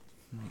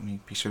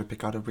be sure to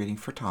pick out a reading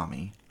for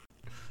Tommy.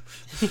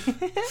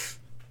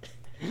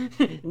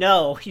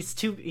 No, he's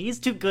too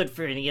good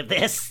for any of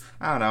this.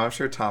 I don't know, I'm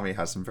sure Tommy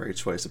has some very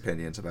choice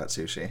opinions about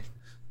sushi.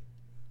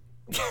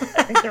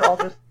 I think they're all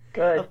just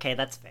good. Okay,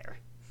 that's fair.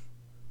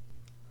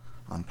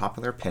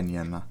 Unpopular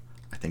opinion,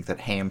 I think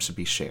that ham should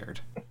be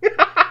shared.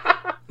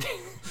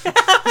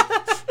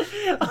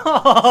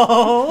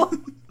 Oh!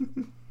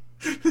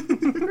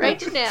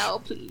 Right now,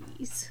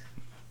 please.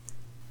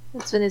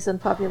 That's been his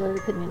unpopular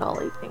opinion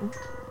all evening.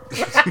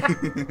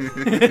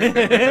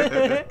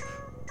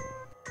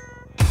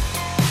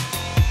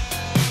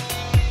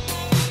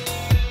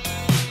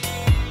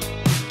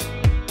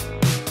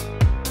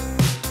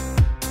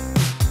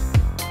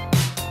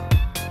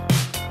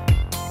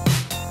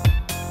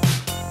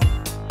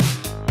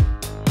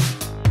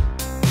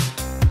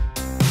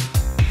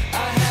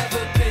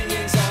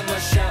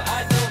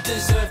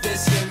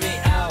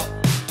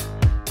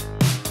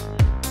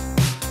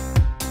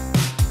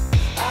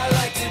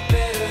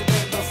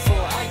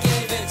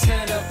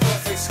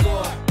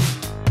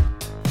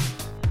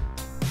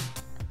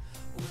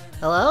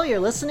 Hello, you're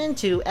listening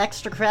to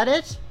Extra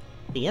Credit.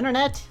 The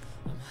internet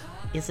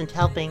isn't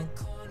helping.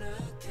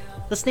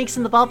 The snakes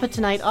in the ball pit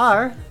tonight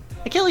are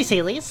Achilles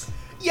Heelys.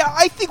 Yeah,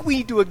 I think we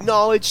need to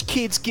acknowledge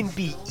kids can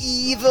be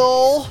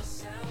evil.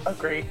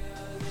 Agree.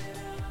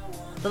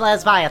 The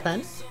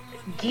Lesbiathan.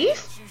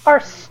 Geese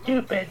are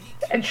stupid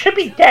and should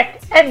be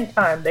decked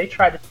anytime they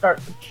try to start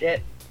some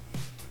shit.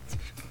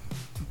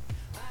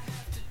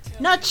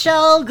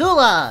 Nutshell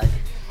Gulag.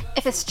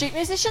 If a street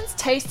musician's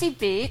tasty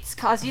beats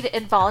cause you to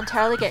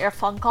involuntarily get your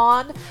funk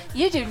on,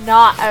 you do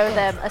not owe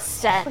them a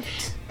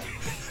cent.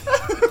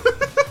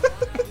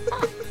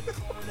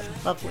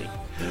 Lovely.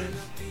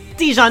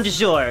 Dijon du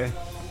jour.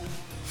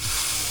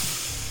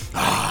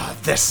 Ah,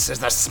 this is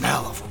the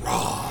smell of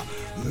raw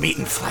meat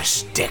and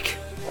flesh dick.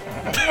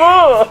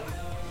 Ugh.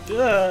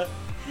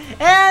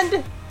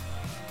 And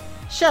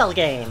Shell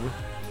Game.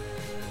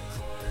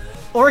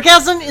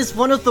 Orgasm is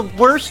one of the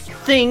worst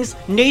things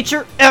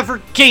nature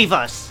ever gave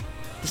us.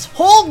 This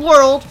whole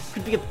world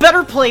could be a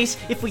better place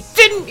if we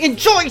didn't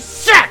enjoy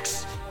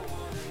sex!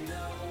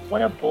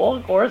 When a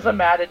bull gores a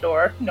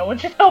matador, no one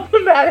should help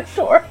the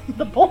matador.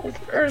 The bull has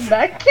earned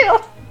that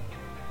kill.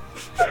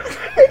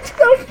 It's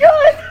so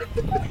good!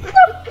 It's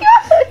so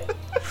good!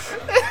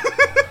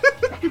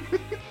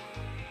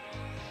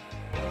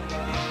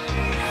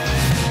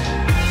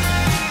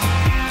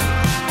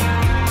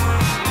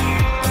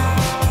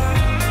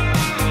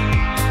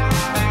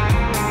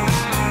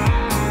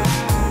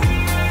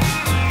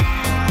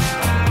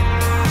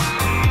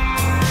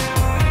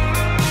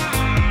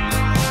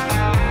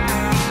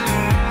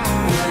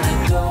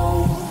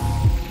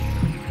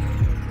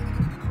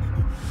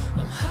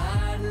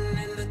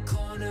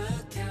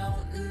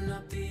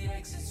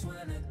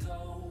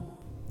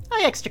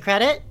 Hi, Extra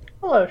Credit.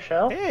 Hello,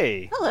 Shell.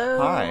 Hey. Hello.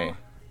 Hi.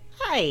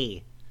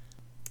 Hi.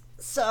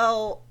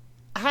 So,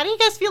 how do you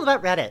guys feel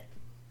about Reddit?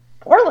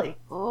 Poorly.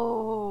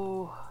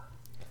 Oh.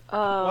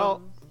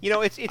 Well, you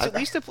know, it's at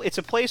least it's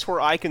a place where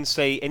I can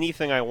say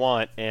anything I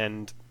want,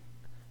 and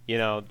you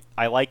know,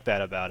 I like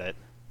that about it.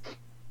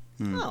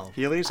 Oh.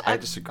 Heelys, I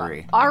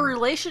disagree. Our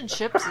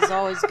relationships is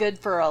always good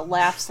for a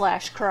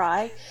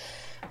laugh/cry.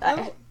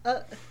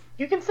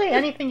 You can say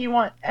anything you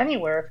want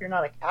anywhere if you're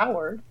not a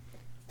coward.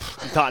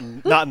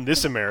 Not in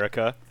this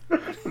America.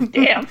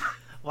 Damn.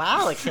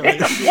 Wow, Achilles.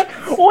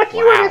 What do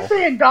you want to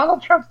say in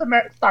Donald Trump's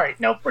America? Sorry,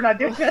 nope, we're not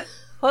doing this.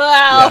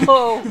 Wow.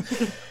 Wow,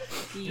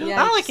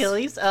 Yikes.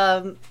 Achilles.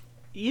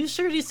 You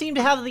sure do seem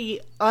to have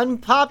the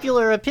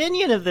unpopular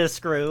opinion of this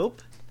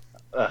group.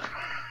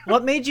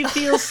 What made you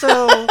feel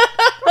so...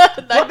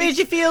 What made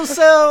you feel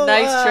so...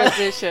 Nice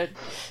transition.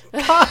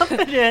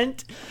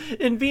 confident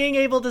in being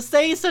able to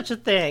say such a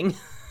thing?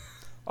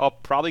 Oh,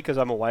 probably because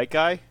I'm a white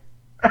guy.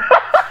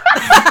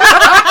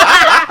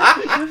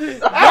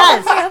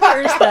 Yes!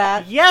 There's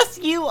that. Yes,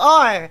 you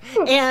are!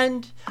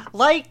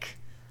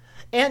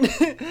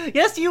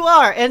 Yes, you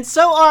are! And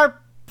so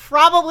are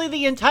probably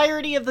the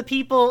entirety of the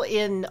people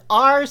in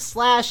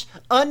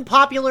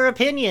r/unpopular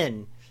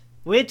opinion,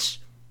 which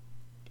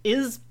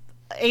is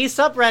a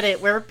subreddit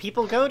where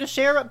people go to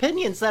share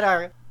opinions that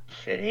are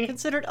Shitty.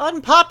 considered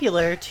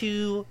unpopular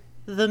to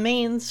the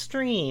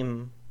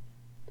mainstream.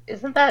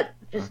 Isn't that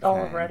just all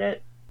of Okay. Reddit?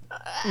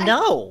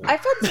 No! I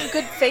found some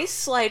good face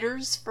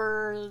sliders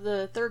for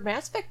the third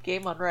Mass Effect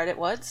game on Reddit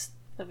once.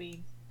 I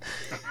mean...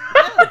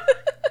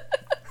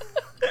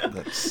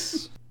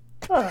 That's...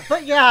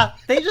 But yeah,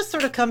 they just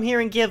sort of come here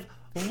and give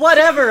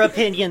whatever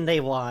opinion they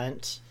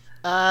want.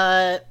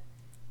 On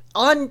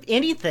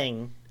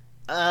anything.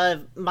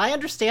 My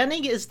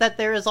understanding is that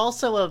there is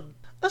also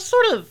a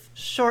sort of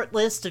short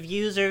list of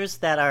users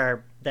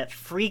that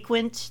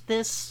frequent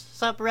this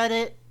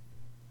subreddit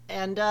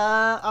and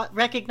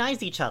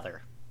recognize each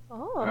other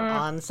Oh.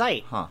 on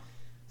site. Huh.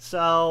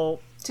 So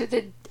To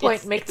the point,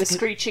 It's- make the it's-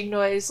 screeching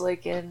noise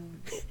like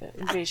in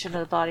Invasion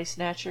of the Body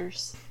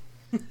Snatchers.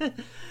 yeah,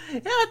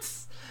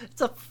 it's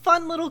a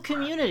fun little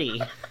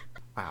community.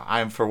 Wow,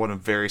 I am for one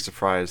very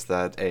surprised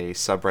that a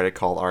subreddit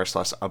called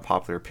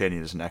r/unpopular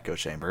opinion is an echo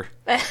chamber.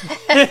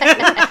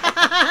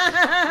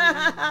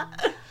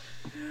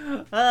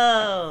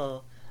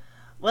 Oh.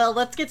 Well,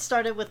 let's get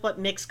started with what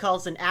Mix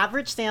calls an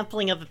average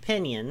sampling of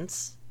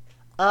opinions.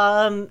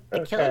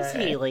 Achilles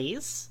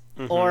Healy's.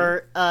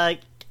 Or,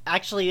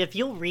 actually, if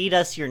you'll read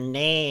us your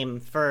name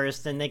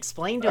first and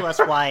explain to us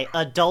why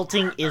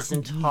adulting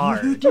isn't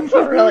hard. That's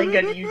a really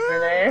good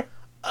username.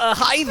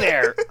 Hi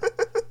there.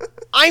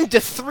 I'm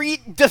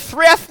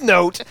Threth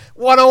Note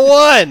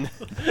 101.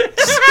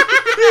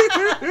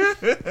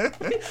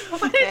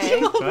 Why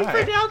did you only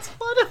pronounce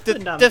one of the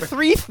numbers?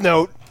 Threth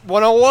Note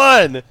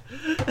 101.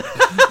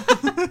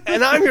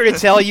 And I'm here to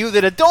tell you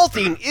that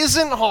adulting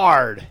isn't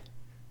hard.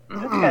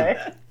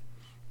 Okay.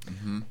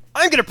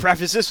 I'm going to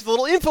preface this with a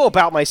little info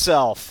about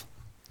myself.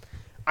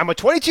 I'm a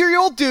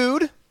 22-year-old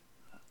dude.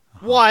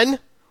 1.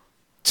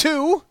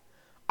 2.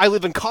 I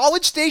live in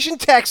College Station,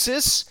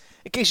 Texas.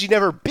 In case you've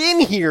never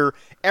been here,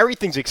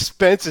 everything's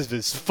expensive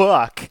as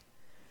fuck.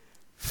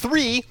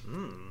 3.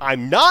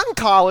 I'm not in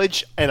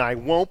college, and I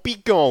won't be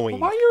going.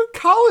 Why are you in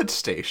College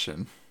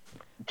Station?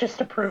 Just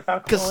to prove how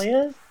cool he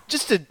is.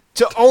 Just to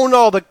own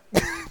all the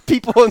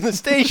people in the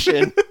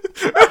station.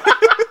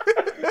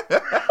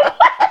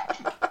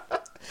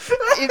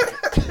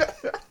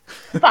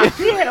 Fuck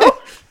you.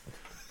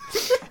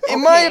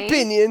 In my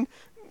opinion,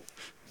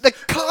 the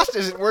cost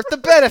isn't worth the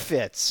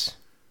benefits.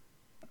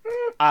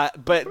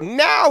 But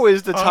now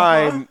is the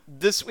time.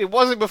 It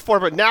wasn't before,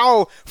 but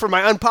now for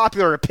my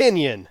unpopular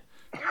opinion.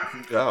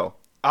 Oh.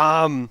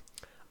 A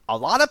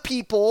lot of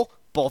people,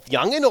 both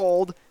young and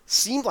old,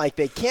 seem like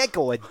they can't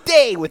go a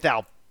day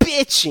without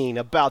bitching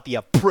about the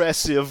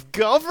oppressive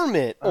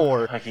government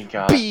or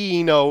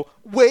being a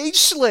wage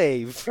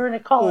slave. You're in a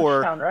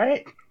college town,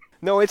 right?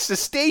 No, it's the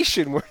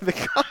station where the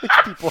college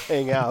people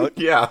hang out.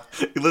 Yeah,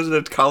 he lives in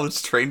a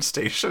college train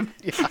station.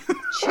 Yeah.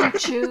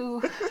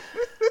 Choo-choo.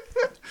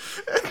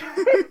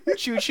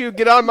 Choo-choo,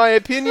 get on my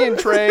opinion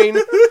train.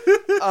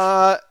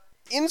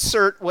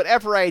 Insert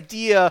whatever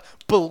idea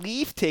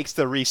belief takes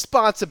the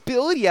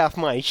responsibility off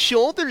my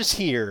shoulders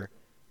here.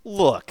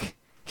 Look,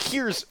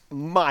 here's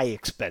my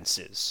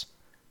expenses.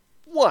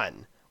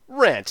 1.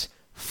 Rent,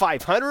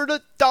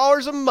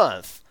 $500 a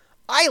month.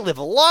 I live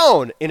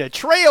alone in a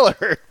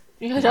trailer.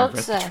 You You don't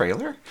rent say. the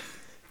trailer?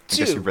 I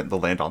guess you rent the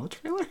land on the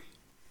trailer?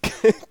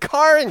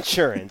 Car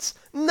insurance,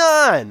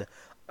 none.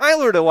 I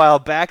learned a while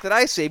back that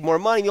I save more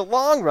money in the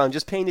long run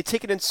just paying the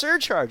ticket and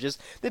surcharges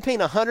than paying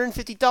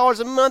 $150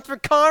 a month for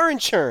car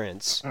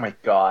insurance. Oh my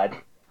god.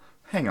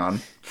 Hang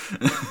on.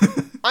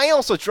 I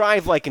also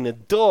drive like an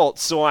adult,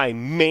 so I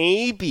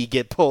maybe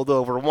get pulled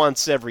over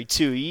once every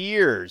 2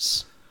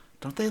 years.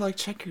 Don't they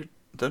check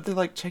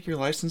your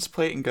license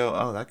plate and go,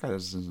 oh, that guy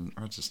isn't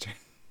registered?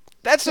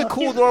 That's a Well,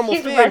 cool he's normal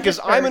thing, because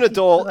I'm an registered.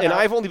 adult and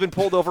I've only been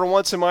pulled over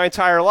once in my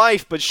entire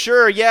life, but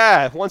sure,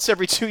 yeah, once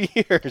every 2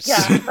 years.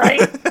 Yeah,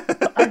 right?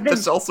 I've been,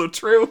 That's also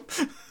true.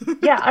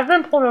 I've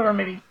been pulled over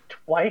maybe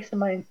twice in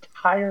my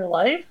entire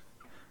life.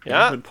 I've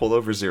Yeah. been pulled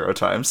over 0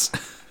 times.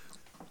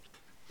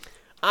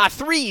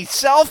 3,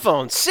 cell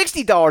phone,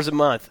 $60 a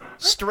month.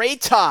 Straight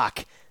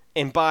talk.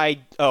 And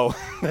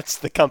that's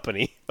the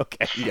company.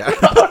 Okay. Yeah.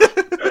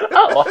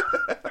 Oh,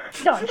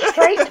 no, I'm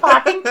straight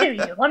talking to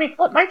you. Let me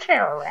flip my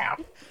chair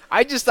around.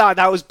 I just thought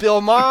that was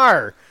Bill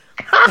Maher.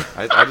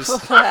 I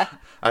just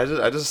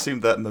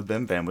assumed that the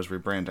Bim Bam was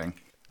rebranding.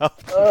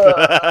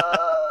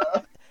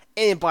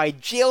 And by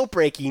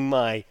jailbreaking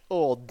my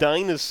old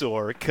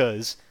dinosaur,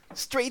 cause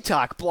Straight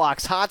Talk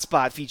blocks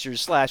hotspot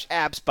features /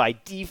 apps by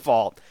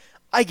default,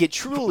 I get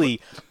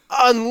truly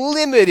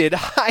unlimited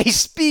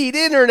high-speed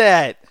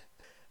internet.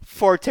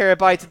 4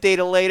 terabytes of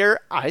data later,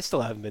 I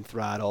still haven't been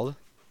throttled.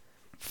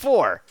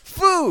 4,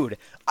 food.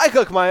 I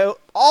cook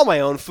all my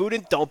own food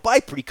and don't buy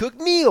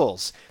pre-cooked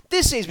meals.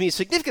 This saves me a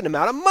significant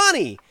amount of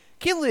money.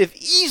 Can live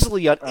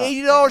easily on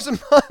 $80 a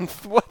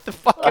month. What the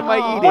fuck am I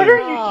eating? What are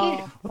you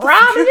eating?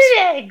 Ramen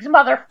and eggs,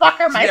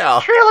 motherfucker. My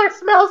trailer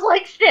smells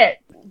like shit.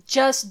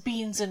 Just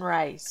beans and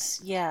rice.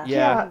 Yeah.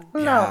 Yeah.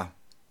 No. Yeah.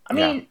 I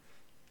mean,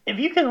 if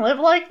you can live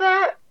like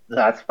that,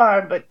 that's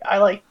fine, but I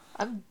like...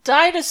 I'm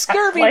dying of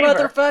scurvy, flavor.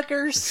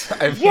 motherfuckers.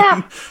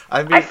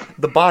 I mean,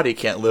 the body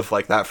can't live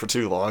like that for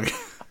too long.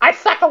 I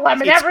suck a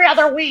lemon every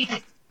other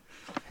week.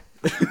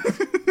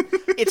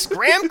 It's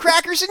graham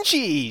crackers and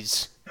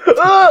cheese.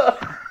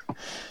 Ugh.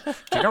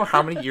 Do you know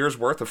how many years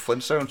worth of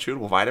Flintstone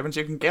chewable vitamins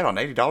you can get on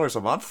 $80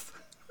 a month?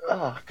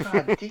 Oh,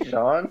 God,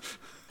 Dijon.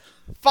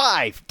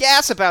 5,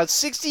 gas about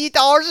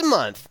 $68 a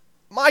month.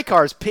 My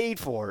car's paid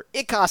for.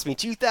 It cost me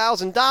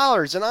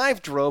 $2,000, and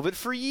I've drove it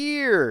for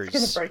years.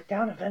 It's gonna break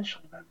down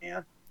eventually, my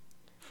man.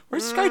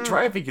 Where's this guy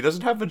driving? He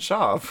doesn't have a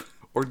job.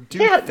 Or do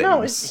Yeah, things.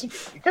 no,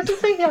 it doesn't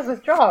say he has a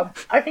job.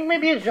 I think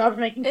maybe his job's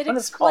making It fun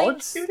of college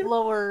explains students.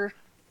 lower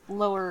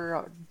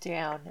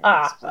down. It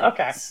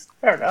Okay. explains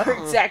Fair enough. Where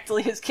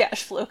exactly his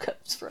cash flow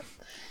comes from.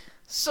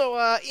 So,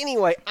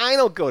 anyway, I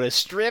don't go to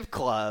strip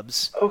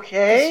clubs.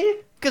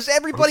 Okay. Because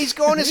everybody's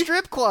going to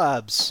strip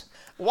clubs.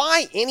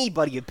 Why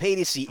anybody would pay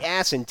to see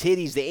ass and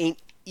titties they ain't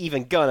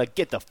even gonna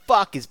get the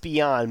fuck is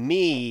beyond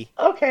me.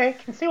 Okay,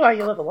 can see why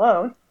you live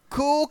alone.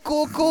 Cool.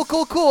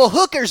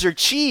 Hookers are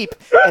cheap,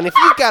 and if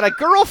you've got a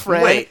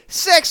girlfriend, Wait.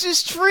 sex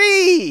is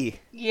free.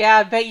 Yeah,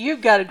 I bet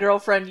you've got a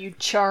girlfriend, you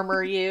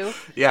charmer, you.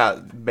 Yeah,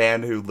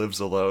 man who lives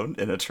alone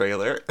in a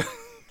trailer.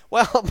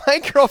 Well, my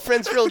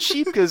girlfriend's real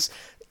cheap because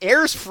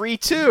air's free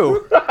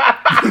too.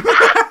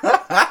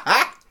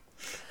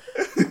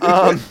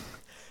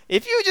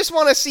 If you just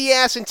want to see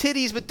ass and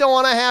titties but don't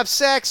want to have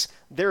sex,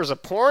 there's a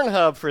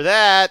Pornhub for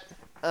that.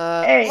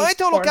 Hey, My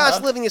total cost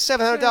of Pornhub. living is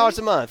 $700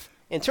 a month.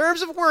 In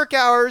terms of work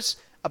hours,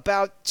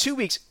 about 2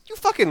 weeks. You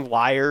fucking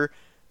liar.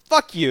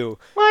 Fuck you.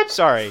 What?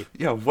 Sorry.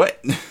 Yeah,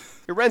 what?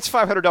 Your rent's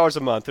 $500 a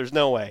month. There's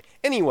no way.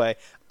 Anyway,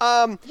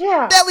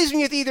 Yeah. that leaves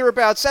me with either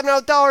about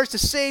 $700 to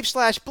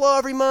save/blow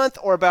every month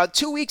or about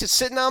 2 weeks of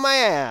sitting on my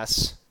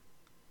ass.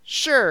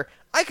 Sure,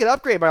 I could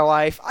upgrade my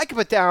life. I could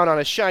put down on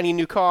a shiny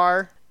new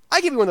car. I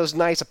could be one of those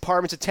nice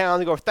apartments in town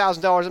that go for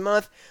 $1,000 a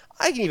month.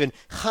 I can even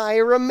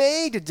hire a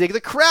maid to dig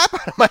the crap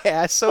out of my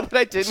ass so that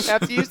I didn't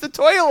have to use the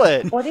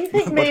toilet. What do you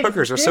think But maids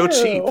hookers are so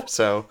do? cheap,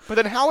 so... But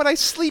then how would I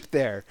sleep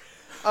there?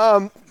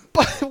 But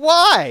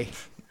why?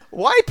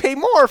 Why pay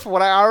more for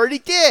what I already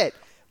get?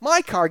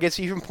 My car gets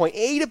me from point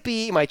A to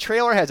B. My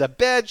trailer has a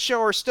bed,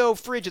 shower, stove,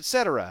 fridge,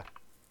 etc.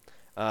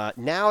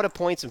 Now to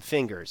points and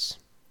fingers.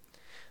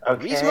 The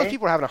reason most Okay.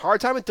 people are having a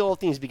hard time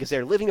adulting is because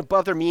they're living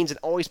above their means and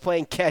always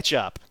playing catch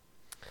up.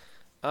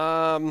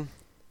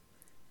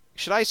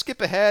 Should I skip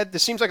ahead?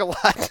 This seems like a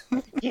lot.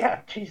 Yeah,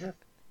 Jesus.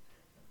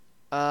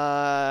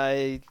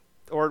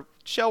 Or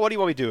Shell, what do you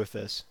want me to do with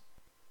this?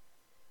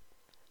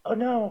 Oh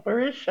no,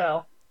 where is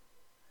Shell?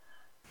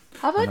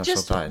 How Oh, no, about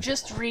she'll die.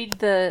 just read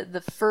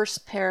the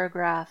first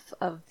paragraph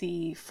of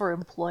the for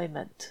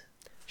employment,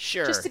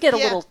 Sure. just to get a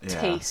Yeah. little Yeah.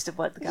 taste of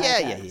what the guy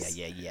does.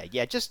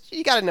 Yeah. Just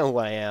you gotta know who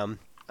I am.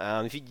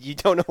 If you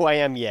don't know who I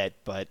am yet,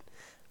 but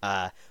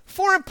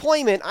for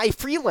employment, I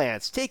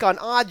freelance, take on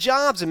odd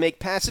jobs, and make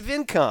passive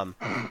income.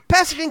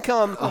 Passive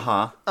income.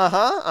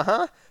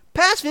 Uh-huh.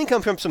 Passive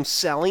income comes from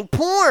selling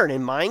porn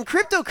and mining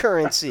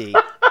cryptocurrency.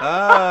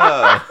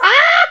 Oh.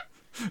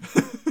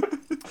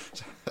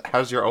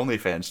 How's your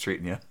OnlyFans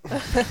treating you?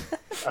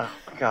 Oh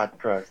God,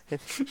 gross.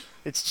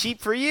 It's cheap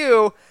for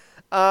you.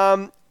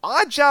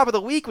 Odd job of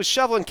the week was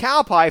shoveling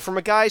cow pie from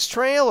a guy's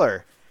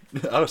trailer.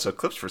 Oh, so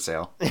clips for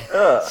sale.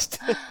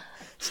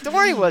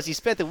 Story was he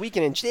spent the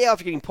weekend in jail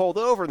for getting pulled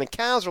over, and the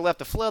cows were left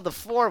to flood the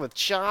floor with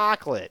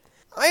chocolate.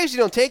 I usually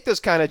don't take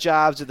those kind of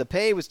jobs if the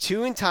pay was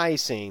too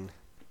enticing.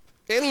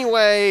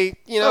 Anyway,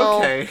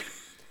 Okay.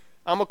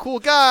 I'm a cool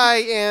guy,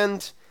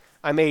 and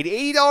I made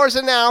 $80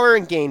 an hour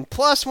and gained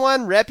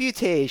 +1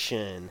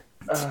 reputation.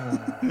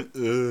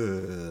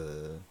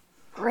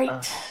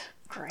 Great.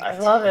 I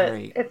love it.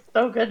 Great. It's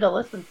so good to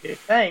listen to.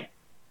 Thanks.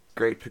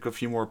 Great, pick a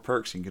few more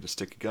perks and get a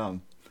stick of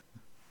gum.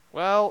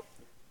 Well,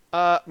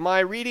 my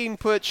reading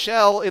put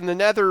Shell in the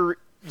nether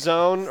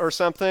zone or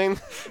something.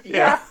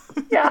 Yeah.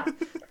 Yeah.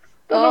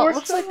 Oh, we're it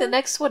looks still like the on.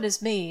 next one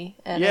is me,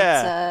 and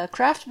Yeah. it's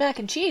Kraft mac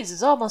and cheese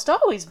is almost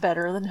always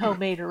better than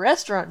homemade or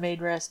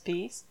restaurant-made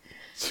recipes.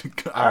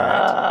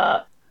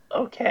 Alright.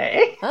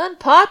 Okay.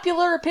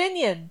 Unpopular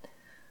opinion.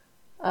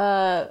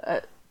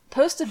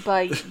 Posted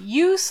by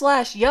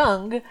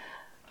you/young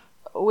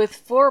with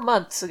 4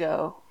 months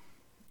ago.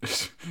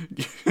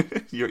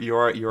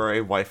 You're a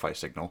Wi-Fi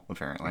signal,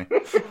 apparently.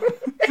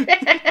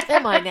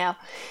 Am I now?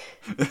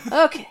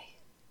 Okay.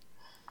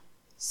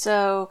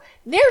 So,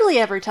 nearly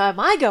every time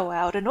I go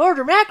out and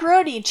order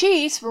macaroni and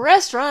cheese from a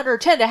restaurant or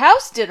attend a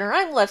house dinner,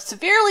 I'm left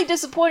severely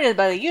disappointed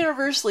by the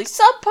universally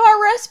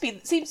subpar recipe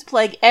that seems to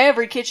plague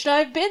every kitchen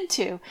I've been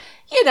to.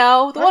 You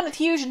know, the one with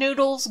huge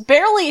noodles,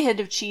 barely a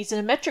hint of cheese, and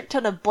a metric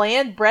ton of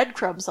bland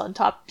breadcrumbs on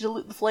top to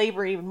dilute the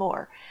flavor even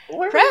more.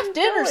 Where are Kraft you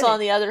dinners, going? on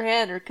the other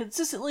hand, are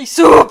consistently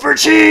super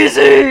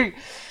cheesy!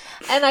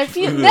 And I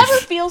never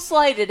feel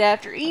slighted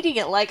after eating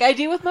it like I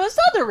do with most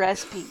other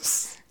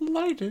recipes.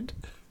 Lighted.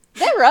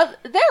 There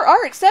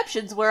are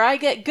exceptions where I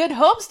get good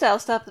home-style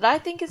stuff that I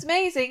think is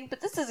amazing, but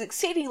this is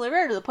exceedingly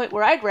rare to the point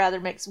where I'd rather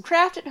make some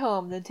Kraft at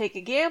home than take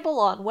a gamble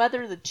on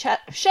whether the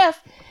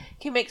chef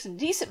can make some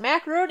decent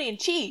macaroni and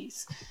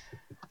cheese.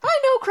 I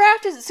know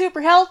Kraft isn't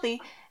super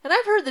healthy, and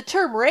I've heard the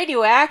term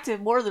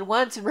radioactive more than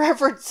once in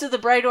reference to the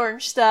bright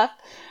orange stuff,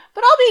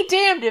 but I'll be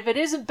damned if it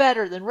isn't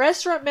better than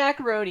restaurant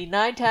macaroni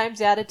 9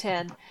 times out of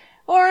 10.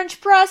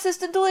 Orange,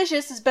 processed, and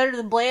delicious is better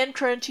than bland,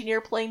 crunchy,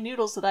 near-plain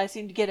noodles that I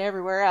seem to get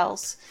everywhere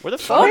else. Where the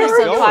fuck Bonus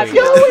are you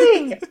unpopular.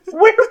 going? Going?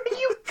 Where are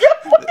you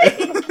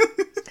going?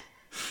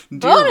 Dear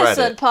Bonus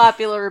Reddit.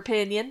 unpopular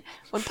opinion.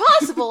 When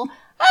possible,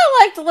 I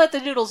like to let the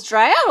noodles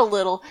dry out a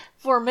little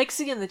before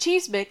mixing in the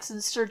cheese mix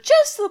and stir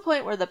just to the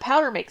point where the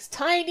powder makes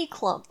tiny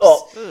clumps.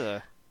 Oh.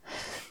 Ugh.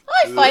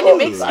 I find it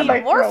makes I it even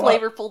might more throw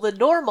up. flavorful than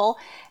normal,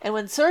 and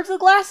when served with a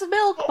glass of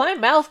milk, my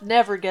mouth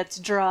never gets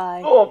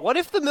dry. Oh, What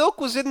if the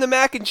milk was in the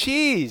mac and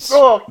cheese?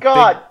 oh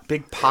God.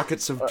 Big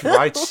pockets of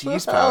dried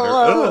cheese powder.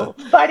 Oh.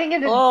 Ugh. Biting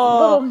into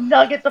Oh. little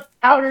nuggets of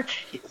powdered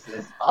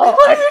cheeses. I Oh,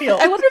 wonder, I feel.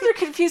 I wonder if they're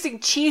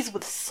confusing cheese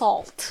with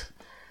salt.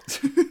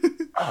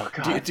 Oh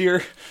god.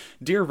 Dear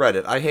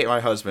Reddit, I hate my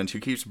husband who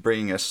keeps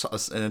bringing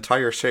us an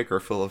entire shaker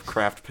full of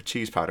Kraft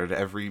cheese powder to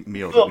every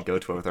meal that we go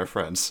to with our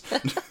friends.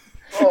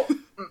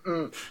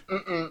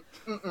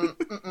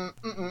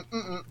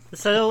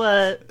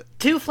 So,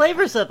 2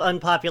 flavors of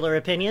unpopular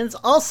opinions.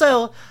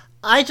 Also,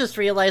 I just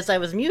realized I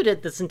was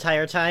muted this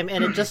entire time,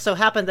 and it just so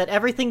happened that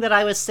everything that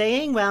I was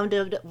saying wound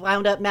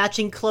up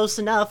matching close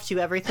enough to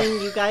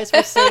everything you guys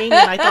were saying,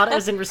 and I thought it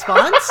was in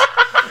response.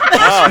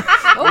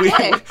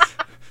 Okay.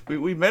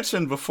 We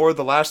mentioned before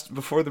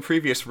the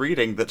previous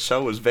reading that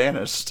Shell was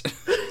vanished.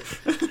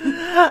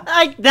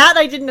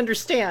 I didn't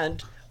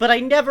understand. But I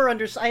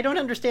don't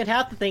understand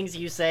half the things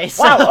you say.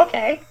 So. Wow,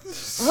 okay.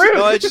 Rude.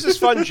 No, it's just this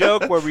fun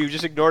joke where we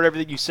just ignored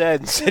everything you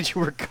said and said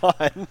you were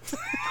gone.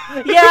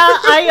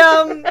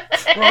 Yeah,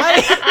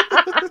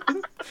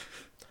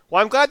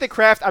 Well, I'm glad that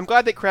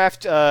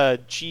Kraft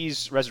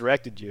cheese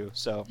resurrected you.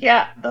 So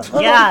Yeah,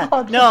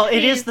 no,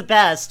 it is the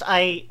best.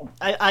 I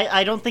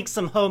don't think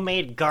some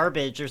homemade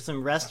garbage or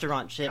some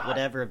restaurant shit would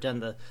ever have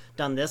done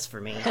this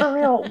for me. For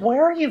real,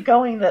 where are you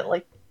going that,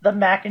 like, the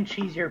mac and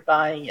cheese you're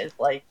buying is,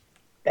 like,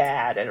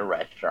 bad at a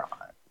restaurant?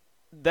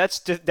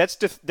 that's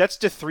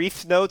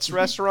DeThreef Notes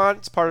restaurant.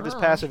 It's part of his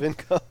passive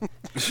income.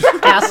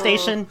 Gas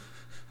station.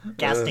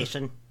 Gas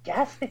station.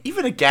 Gas station.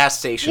 Even a gas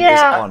station Yeah,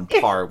 is on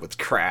par with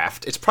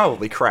Kraft. It's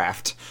probably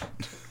Kraft.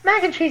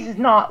 Mac and cheese is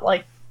not,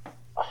 like,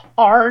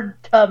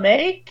 hard to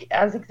make,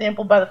 as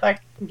exampled by the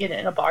fact you can get it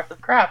in a box of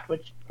Kraft,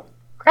 which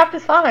Kraft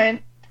is fine.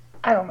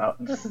 I don't know.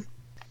 Just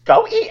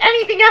don't eat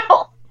anything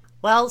else.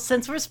 Well,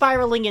 since we're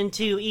spiraling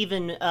into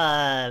even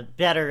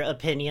better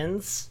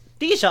opinions,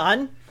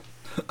 Dijon,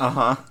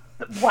 Uh-huh.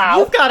 Wow.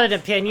 you've got an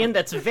opinion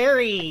that's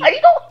very I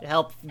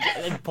don't.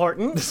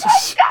 important.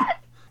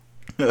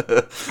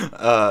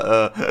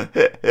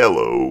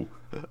 Hello.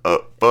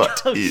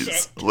 Butt Oh, is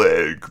shit.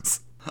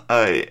 legs.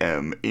 I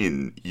am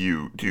in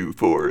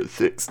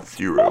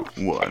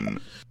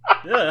U24601.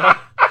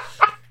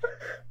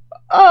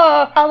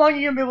 How long are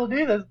you gonna be able to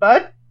do this,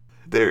 bud?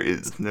 There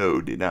is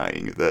no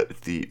denying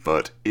that the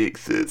butt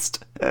exists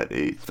as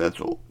a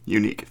special,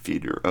 unique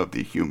feature of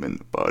the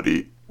human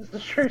body. This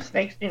is true.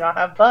 Snakes do not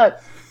have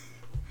butts.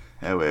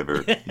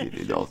 However, it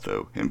is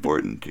also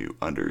important to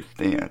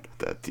understand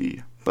that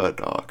the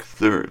buttock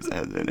serves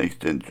as an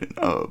extension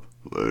of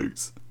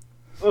legs.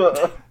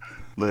 Ugh.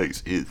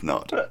 Legs is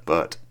not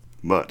butt,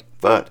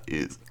 butt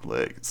is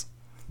legs.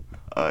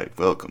 I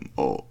welcome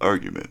all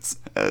arguments,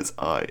 as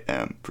I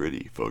am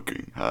pretty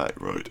fucking high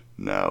right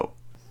now.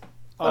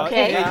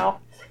 Okay. Now.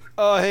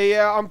 Hey,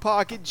 I'm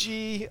Pocket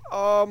G.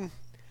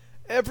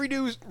 Every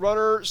new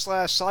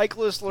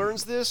runner/cyclist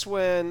learns this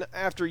when,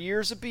 after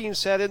years of being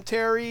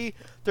sedentary,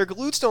 their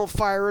glutes don't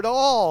fire at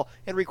all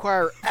and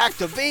require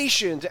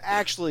activation to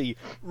actually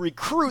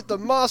recruit the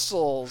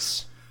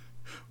muscles.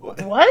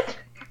 What?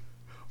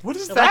 What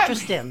is that?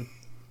 Electrostim.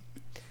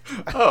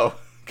 Oh,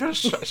 gotta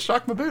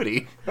shock my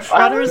booty.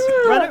 Runners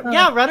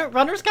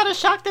gotta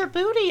shock their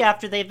booty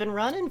after they've been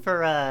running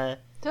for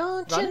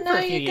Don't Running you for know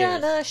a few you're years.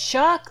 gonna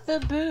shock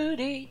the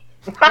booty?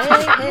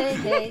 Hey,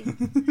 hey,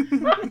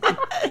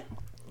 hey.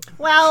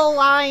 Well,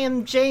 I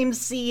am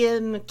James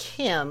C.M.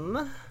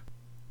 Kim.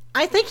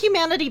 I think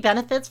humanity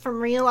benefits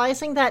from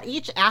realizing that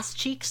each ass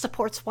cheek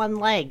supports one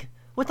leg,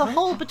 with a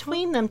hole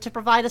between them to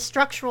provide a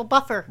structural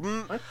buffer,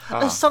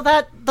 so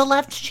that the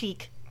left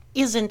cheek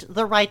isn't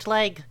the right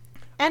leg,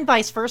 and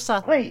vice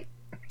versa. Wait.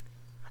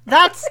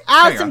 That's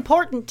Hang as on.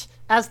 important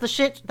as the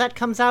shit that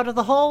comes out of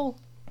the hole.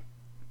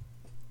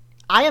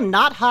 I am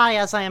not high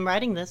as I am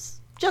writing this,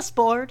 just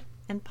bored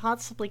and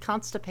possibly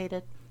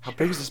constipated. How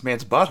big is this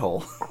man's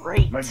butthole?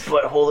 Great. My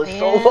butthole is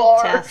so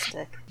large.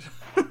 Fantastic.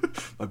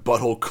 My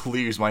butthole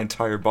cleaves my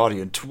entire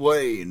body in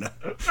twain.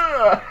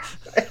 I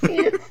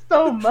hate it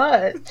so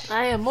much.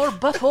 I am more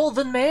butthole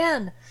than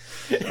man.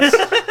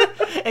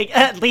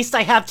 At least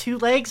I have 2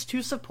 legs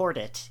to support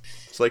it.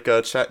 It's like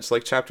it's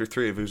like chapter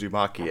 3 of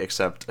Uzumaki,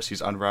 except she's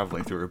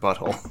unraveling through her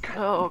butthole.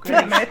 Oh,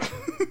 great.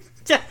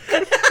 Damn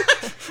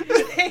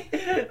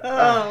it.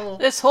 Oh.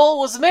 This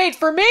hole was made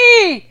for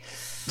me!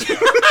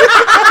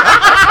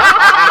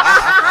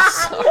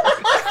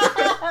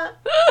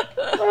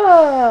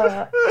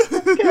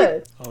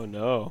 Good. Oh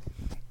no.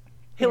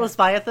 Hey,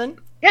 Leviathan,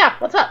 Yeah,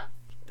 what's up?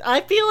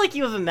 I feel like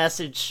you have a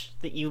message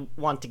that you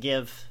want to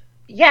give.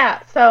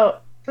 Yeah, so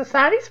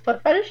society's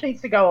foot fetish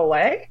needs to go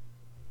away.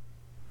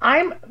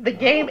 I'm the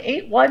game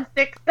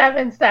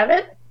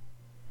 81677.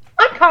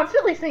 I'm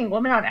constantly seeing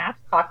women on apps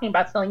talking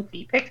about selling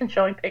feet pics and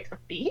showing pics of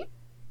feet.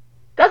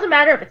 Doesn't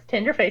matter if it's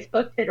Tinder,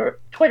 Facebook,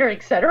 Twitter,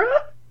 etc.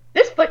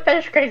 This foot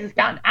fetish craze has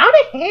gotten out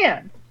of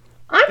hand.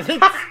 I'm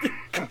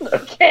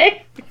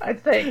okay.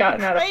 I'd say it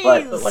gotten out of foot,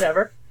 but Please.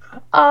 whatever.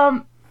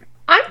 I'm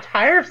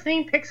tired of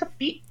seeing pics of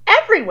feet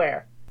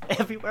everywhere.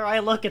 Everywhere I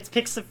look, it's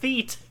pics of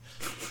feet.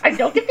 I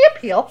don't get the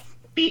appeal.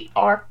 Feet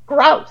are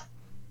gross.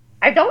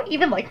 I don't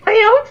even like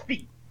my own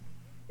feet.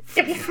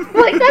 If you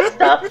like that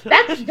stuff,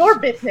 that's your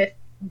business.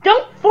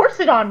 Don't force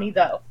it on me,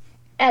 though.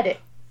 Edit.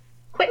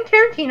 Quentin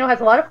Tarantino has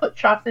a lot of foot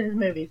shots in his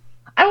movies.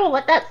 I will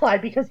let that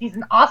slide because he's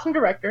an awesome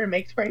director and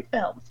makes great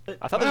films.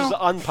 I thought this was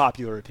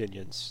unpopular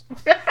opinions.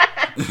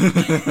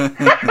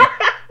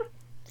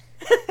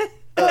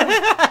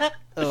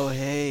 Oh,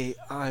 hey,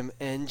 I'm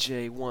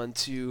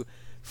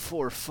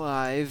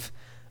NJ1245.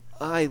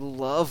 I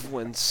love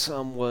when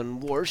someone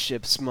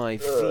worships my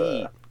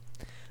feet.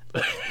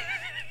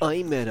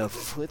 I met a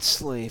foot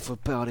slave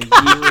about a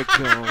year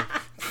ago.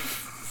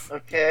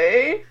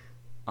 Okay.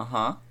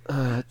 Uh-huh.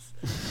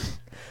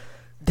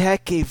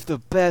 That gave the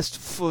best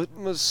foot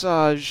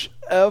massage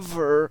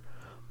ever.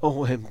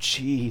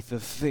 OMG, the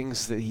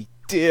things that he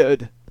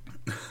did.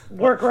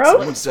 We're gross.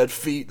 Someone said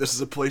feet. This is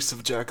a place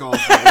to jack off.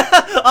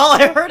 Oh,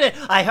 I heard it.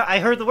 I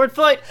heard the word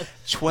foot.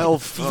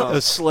 12 feet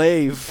a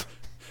slave.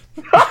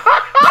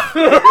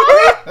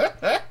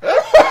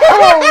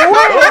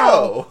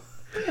 Oh!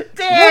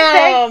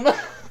 Damn.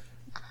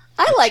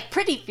 I like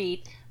pretty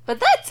feet, but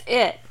that's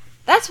it.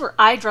 That's where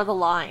I draw the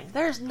line.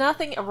 There's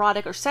nothing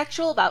erotic or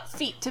sexual about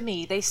feet to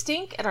me. They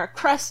stink and are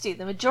crusty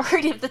the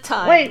majority of the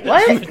time. Wait,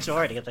 what?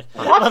 Majority of the.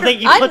 Well, then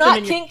you I'm put them not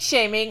in your. kink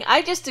shaming.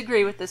 I just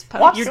agree with this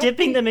What? post. You're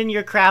dipping them in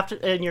your Kraft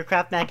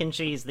mac and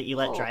cheese that you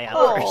let dry out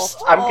Oh. first.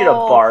 I'm gonna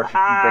barf if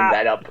you bring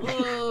that up.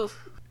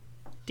 Oof.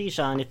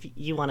 Dijon, if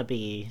you want to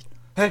be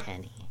Hey.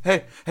 Penny.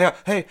 Hey,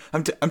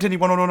 I'm Tinny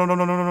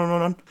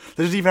 1111111.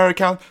 The DVR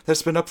account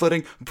that's been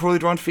uploading poorly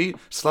drawn feet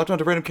slapped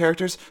onto random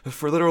characters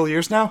for literal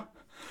years now.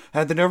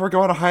 And they never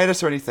go on a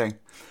hiatus or anything.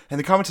 And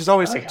the comments is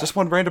always just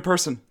one random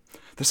person.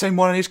 The same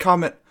one on each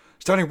comment.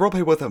 Starting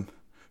roleplay with them.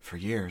 For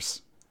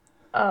years.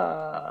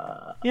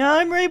 Yeah,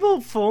 I'm Rainbow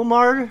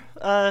Fomar.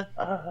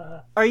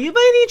 Are you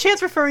by any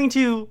chance referring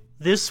to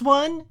this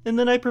one? And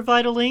then I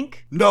provide a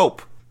link?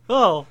 Nope.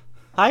 Oh,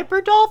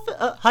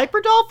 Hyperdolphin?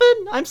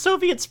 Hyperdolphin? I'm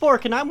Soviet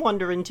Spork, and I'm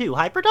wondering too.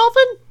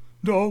 Hyperdolphin?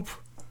 Nope.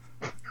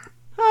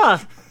 Huh.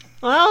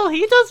 Well,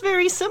 he does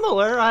very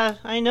similar.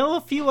 I know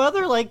a few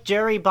other, like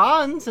Jerry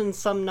Bonds and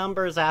some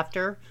numbers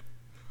after.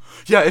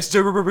 Yeah, it's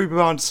Jerry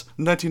Bonds,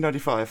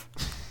 1995.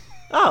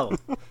 Oh.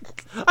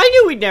 I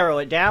knew we'd narrow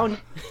it down.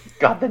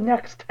 God, the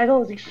next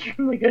title is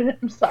extremely good.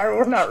 I'm sorry,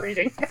 we're not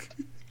reading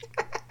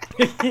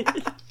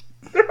it.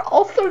 They're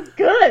all so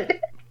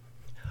good.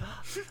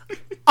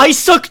 I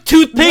suck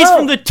toothpaste No.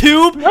 from the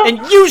tube, No. and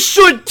you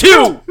should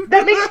too!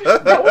 That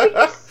would make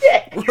you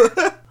sick.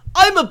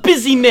 I'm a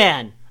busy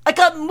man. I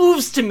got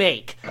moves to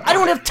make. I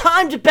don't have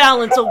time to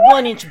balance a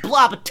 1-inch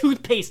blob of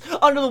toothpaste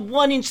onto the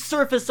 1-inch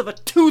surface of a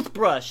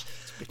toothbrush.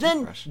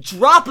 Then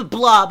drop a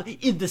blob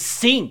in the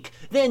sink.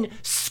 Then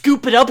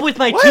scoop it up with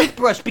my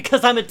toothbrush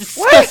because I'm a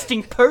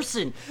disgusting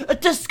person. A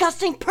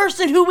disgusting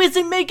person who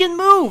isn't making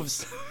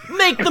moves.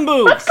 Make the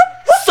moves.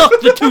 Suck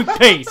the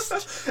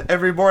toothpaste.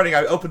 Every morning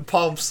I open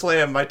palm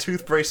slam my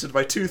toothbrush into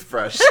my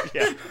toothbrush.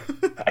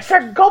 I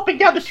start gulping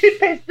down the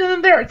toothpaste, and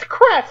then there it's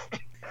Crest.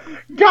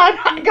 God,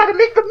 I gotta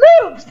make the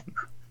moves.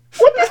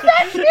 What does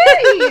that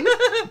mean?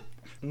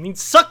 I mean,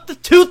 suck the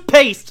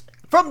toothpaste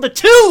from the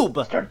tube.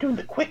 Start doing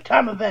the quick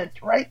time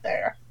events right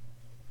there.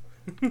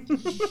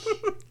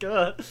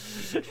 Good.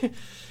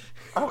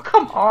 Oh,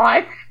 come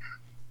on.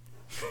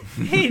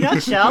 Hey,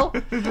 Nutshell.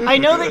 I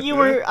know that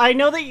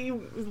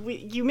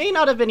you may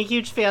not have been a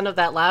huge fan of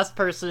that last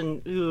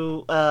person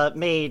who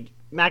made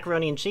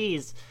macaroni and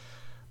cheese,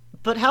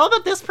 but how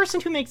about this person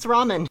who makes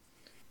ramen?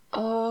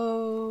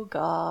 Oh,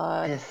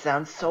 God. This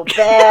sounds so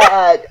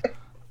bad.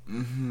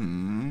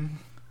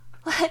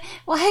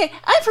 Why,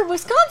 I'm from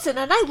Wisconsin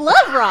and I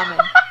love ramen.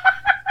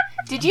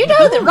 Did you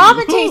know that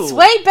ramen tastes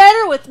way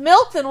better with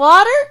milk than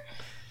water?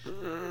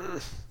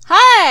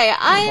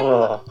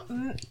 Hi,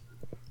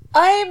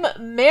 I'm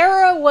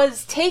Mara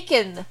was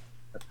taken.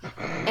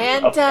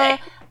 And,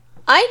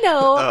 I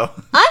know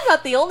I'm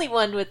not the only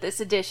one with this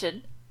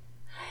addition.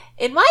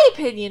 In my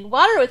opinion,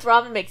 water with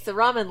ramen makes the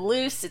ramen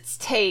lose its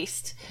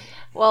taste.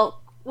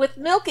 Well, with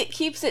milk it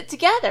keeps it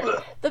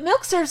together. The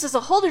milk serves as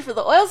a holder for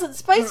the oils and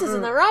spices in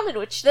the ramen,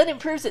 which then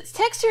improves its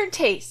texture and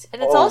taste.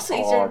 And it's also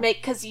easier to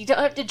make because you don't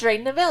have to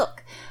drain the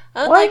milk.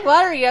 Unlike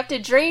water, you have to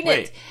drain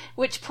it,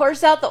 which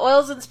pours out the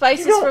oils and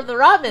spices from the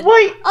ramen.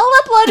 Wait.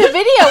 I'll upload a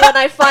video when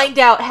I find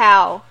out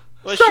how.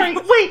 Sorry,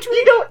 wait,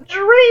 you don't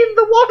drain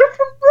the water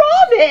from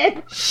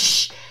ramen.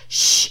 Shh.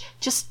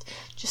 Just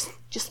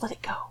let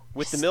it go.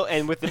 With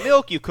the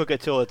milk, you cook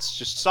it till it's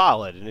just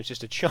solid and it's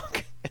just a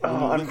chunk.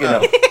 I'm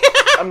gonna.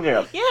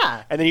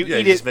 Yeah. And then you Yeah,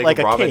 eat you just it make like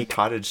a ramen cake.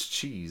 cottage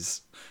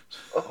cheese.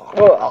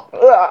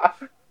 I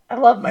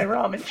love my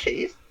ramen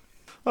cheese.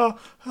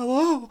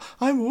 Hello,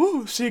 I'm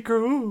Woo, Secret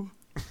Woo.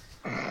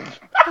 I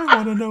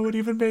want to know what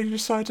even made you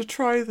decide to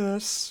try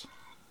this.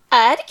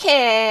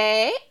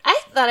 Okay.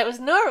 I thought it was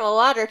normal.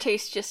 Water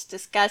tastes just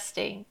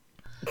disgusting.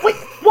 Wait,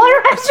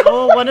 water has no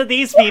Oh, one of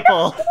these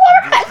people.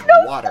 water has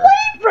no Water.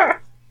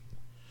 flavor.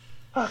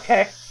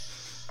 Okay.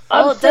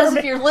 Well, it does Sir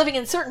if you're living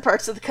in certain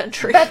parts of the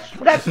country. That's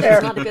It's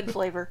fair. not a good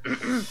flavor.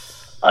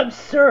 I'm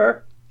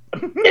Sir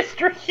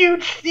Mr.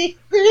 Huge CC.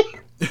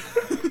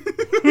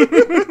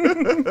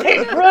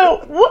 Hey, bro,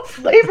 what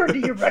flavor do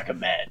you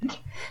recommend?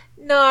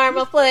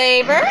 Normal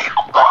flavor.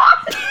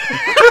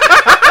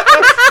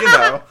 You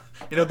know,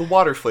 You know, the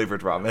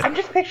water-flavored ramen. I'm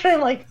just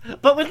picturing like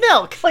But with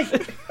milk.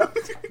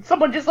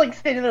 someone just like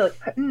standing there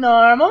like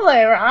normal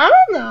flavor. I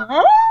don't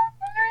know.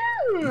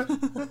 Oh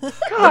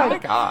God, my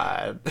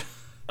god.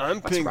 I'm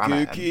What's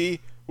ramen? Pinguki.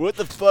 What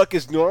the fuck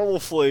is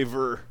normal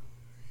flavor?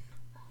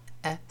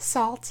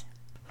 Salt.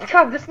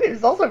 God, this name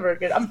is also very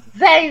good. I'm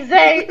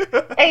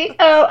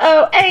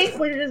Zay8008,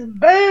 which is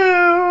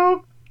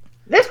boo.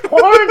 This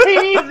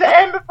quarantine needs to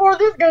end before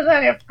this goes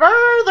any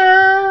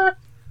further.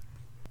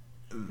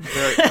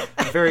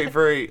 Very,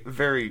 very,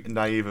 very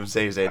naive of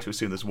Zay to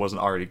assume this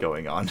wasn't already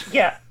going on.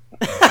 Yeah.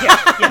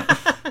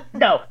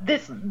 No,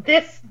 this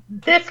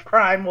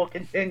crime will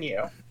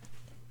continue.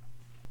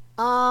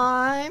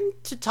 I'm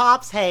to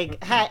Tops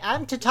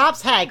I'm to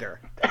Tops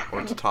Hagger.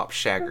 Or to top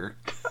shagger.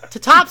 To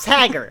Tops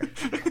Hagger.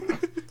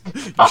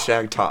 You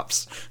shag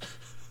tops.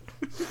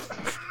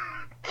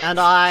 And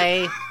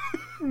I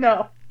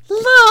No.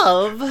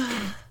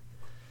 love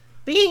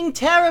being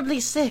terribly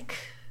sick.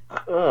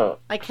 Ugh.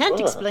 I can't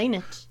explain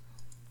it.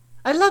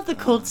 I love the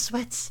cold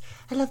sweats.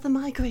 I love the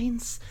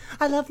migraines.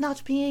 I love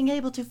not being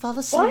able to fall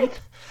asleep. What?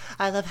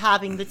 I love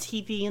having the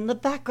TV in the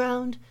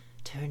background,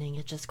 turning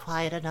it just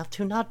quiet enough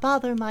to not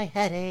bother my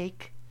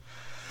headache.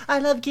 I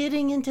love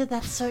getting into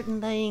that certain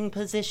laying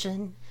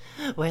position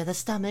where the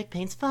stomach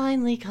pains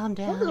finally calm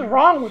down. What is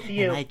wrong with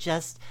you? And I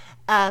just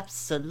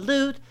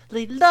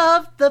absolutely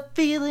love the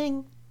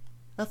feeling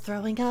of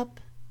throwing up.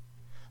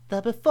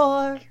 The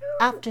before,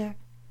 after,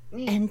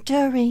 and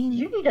during.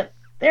 You need a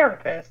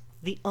therapist.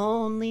 The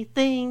only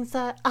things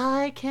that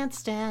I can't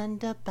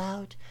stand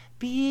about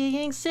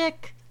being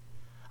sick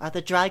are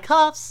the dry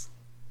coughs,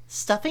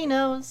 stuffy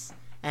nose,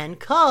 and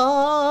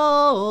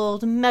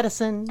cold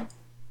medicine.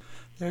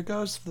 There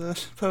goes the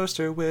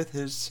poster with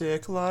his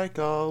sick like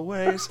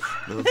always.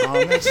 The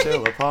vomit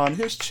still upon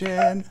his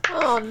chin.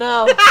 Oh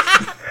no.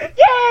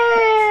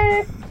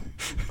 Yay!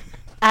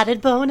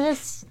 Added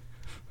bonus,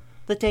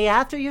 the day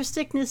after your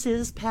sickness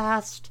is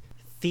past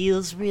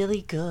feels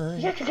really good.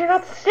 Yeah, because you're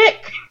not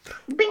sick.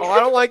 Being Oh, I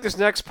don't like this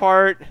next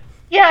part.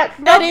 Yeah,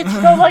 no, Edit.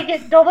 don't like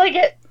it. Don't like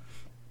it.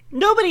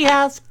 Nobody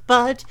asked,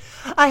 but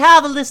I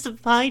have a list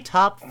of my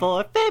top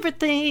 4 favorite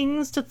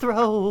things to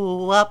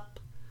throw up.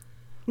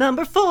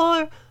 Number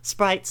 4,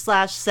 Sprite /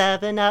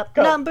 7-Up.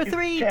 Go. Number You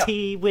 3, tell.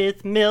 tea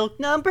with milk.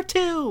 Number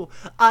 2,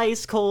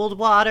 ice cold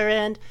water.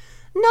 And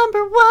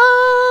number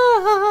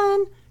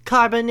 1,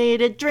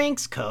 carbonated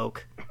drinks,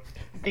 Coke.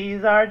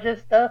 These are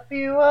just a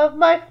few of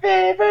my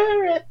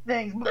favorite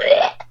things.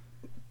 Blech.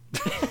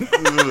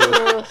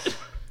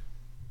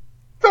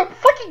 So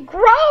fucking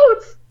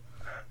gross.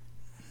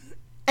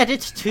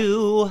 Edit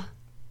 2.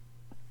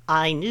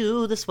 I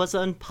knew this was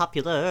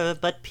unpopular,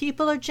 but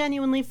people are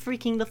genuinely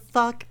freaking the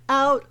fuck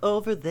out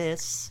over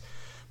this.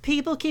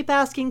 People keep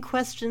asking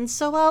questions,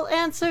 so I'll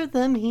answer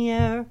them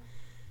here.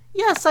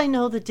 Yes, I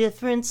know the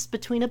difference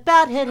between a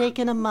bad headache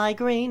and a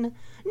migraine.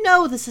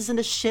 No, this isn't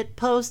a shit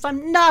post.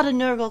 I'm not a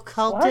Nurgle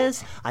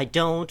cultist. I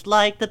don't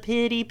like the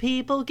pity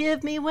people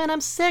give me when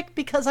I'm sick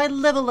because I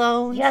live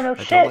alone. Yeah, no I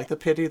shit. don't like the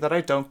pity that I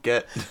don't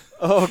get.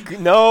 Oh,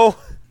 no.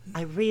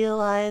 I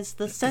realize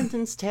the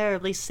sentence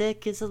terribly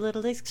sick is a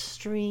little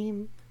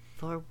extreme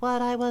for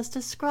what I was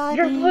describing.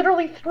 You're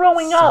literally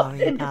throwing up.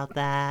 Sorry about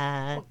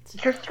that.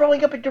 You're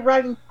throwing up and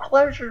deriving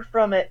pleasure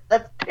from it.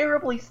 That's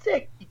terribly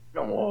sick.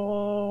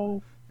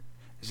 No.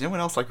 Is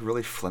anyone else like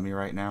really phlegmy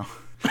right now?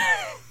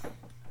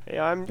 Hey,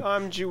 I'm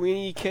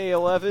Juini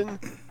K11.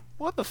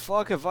 What the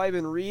fuck have I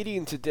been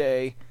reading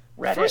today?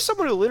 Reddit. For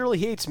someone who literally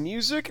hates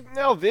music,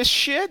 now this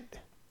shit?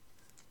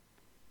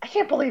 I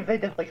can't believe they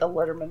did like a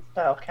Letterman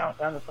style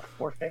countdown of the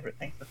 4 favorite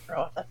things to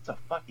throw up. That's so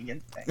fucking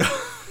insane.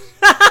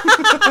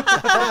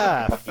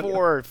 Ah,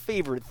 4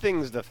 favorite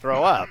things to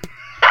throw up.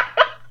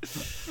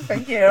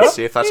 Thank you. Let's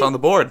see if that's on the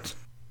board.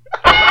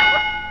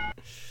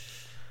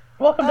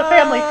 Welcome to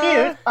Family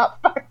Feud.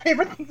 Top 5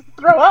 favorite things to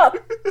throw up.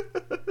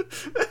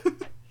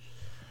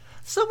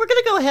 So we're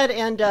gonna go ahead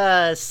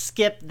and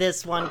skip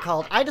this one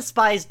called "I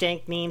Despise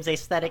Dank Memes,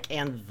 Aesthetic,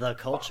 and the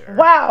Culture."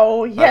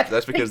 Wow. Yes.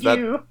 That's because thank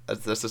you.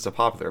 that's just a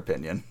popular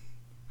opinion.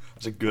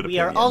 It's a good We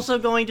opinion. are also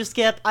going to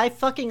skip "I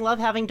fucking love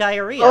having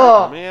diarrhea,"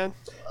 Oh, man.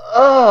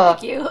 Ugh.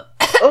 Thank you.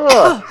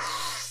 Ugh.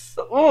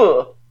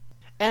 Ugh.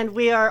 and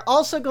we are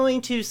also going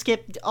to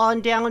skip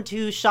on down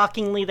to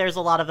shockingly, there's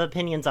a lot of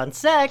opinions on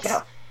sex.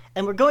 Yeah.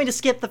 And we're going to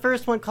skip the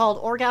first one called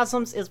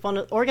orgasm is one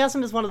of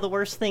the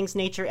worst things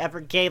nature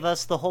ever gave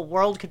us. The whole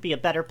world could be a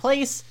better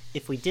place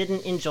if we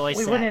didn't enjoy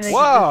sex. wouldn't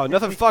Wow,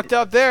 nothing fucked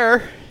up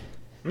there.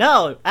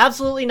 No,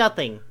 absolutely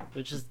nothing,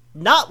 which is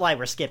not why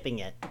we're skipping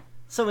it.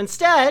 So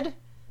instead,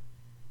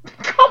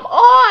 Come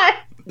on.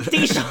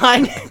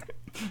 Deshaun,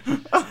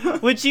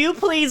 would you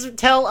please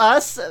tell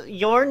us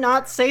your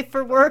not safe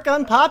for work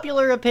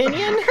unpopular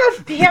opinion?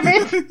 God damn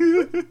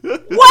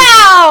it.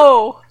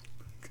 Wow!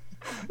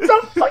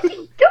 So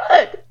fucking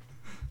good.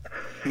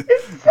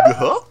 It's so...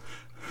 Huh?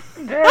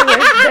 There it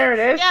is. There it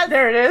is. Yes.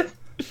 There it is.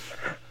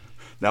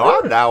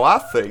 Now I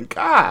think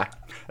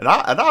and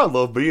I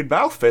love being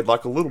mouth fed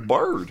like a little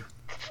bird.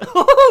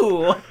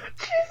 Ooh,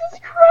 Jesus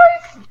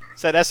Christ.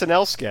 It's that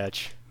SNL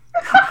sketch.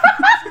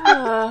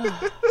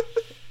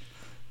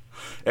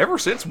 Ever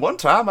since one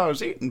time I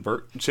was eating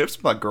Bert and chips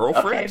with my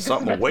girlfriend, Okay, this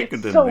something is gonna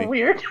awakened get in so me.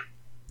 weird.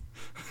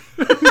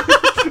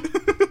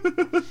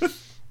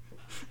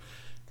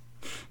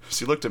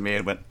 She looked at me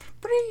and went,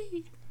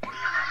 "Bree."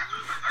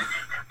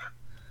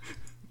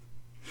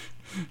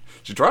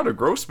 She tried to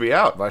gross me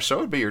out by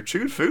showing me her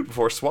chewed food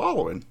before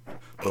swallowing,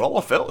 but all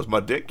I felt was my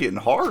dick getting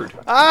hard.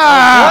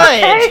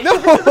 Hey,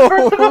 this is a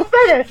personal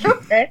fetish.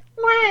 Okay.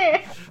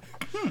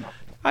 Wah.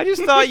 I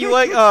just thought you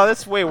like. Oh,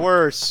 that's way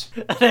worse.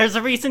 There's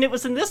a reason it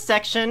was in this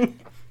section.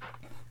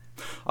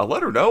 I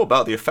let her know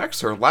about the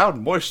effects her loud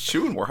and moist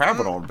chewing were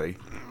having on me.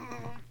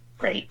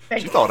 Great.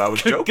 Thank She you. thought I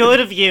was joking, Good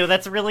of you.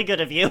 That's really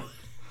good of you.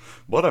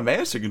 but I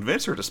managed to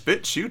convince her to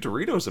spit chew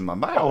Doritos in my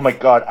mouth. Oh my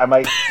god,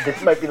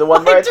 this might be the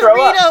one where I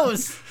throw up.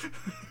 Doritos!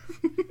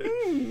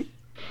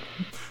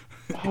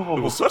 It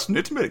was such an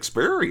intimate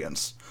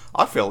experience.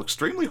 I felt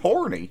extremely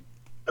horny.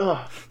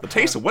 Ugh. The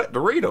taste of wet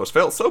Doritos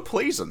felt so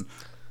pleasing.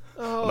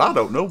 And I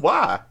don't know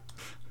why.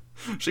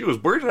 She was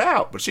weirded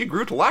out, but she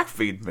grew to like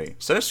feeding me.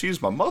 Says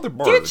she's my mother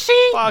bird. Did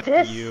she? Fuck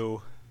This-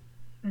 you.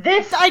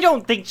 This, I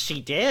don't think she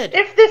did.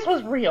 if this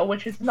was real,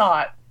 which it's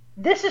not,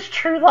 this is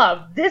true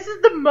love. This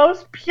is the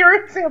most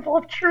pure example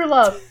of true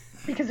love.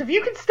 Because if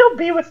you can still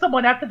be with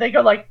someone after they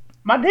go like,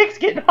 my dick's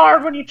getting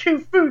hard when you chew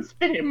food,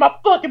 spit it in my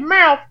fucking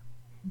mouth,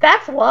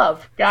 that's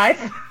love, guys.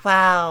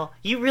 Wow,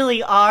 you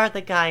really are the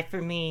guy for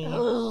me.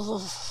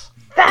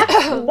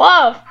 That's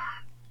love.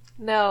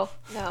 No.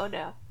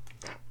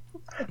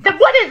 Then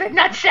what is it,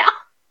 nutshell?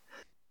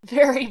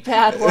 Very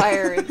bad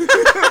wiring.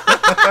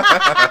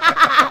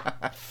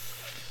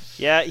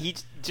 Yeah, he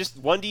just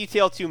one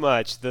detail too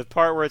much. The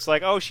part where it's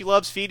like, oh, she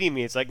loves feeding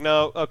me. It's like,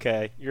 no,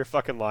 okay, you're a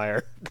fucking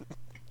liar.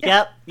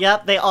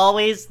 Yep. They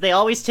always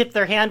tip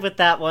their hand with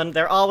that one.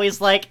 They're always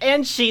like,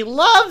 and she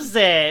loves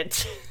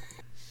it.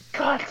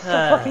 God,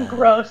 so fucking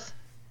gross.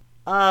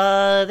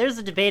 There's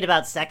a debate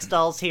about sex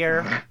dolls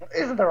here.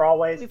 Isn't there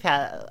always? We've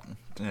had.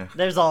 Yeah.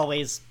 There's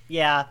always,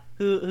 yeah.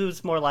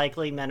 Who's more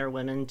likely, men or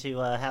women, to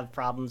have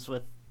problems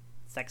with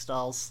sex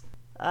dolls?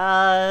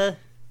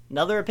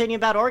 Another opinion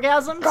about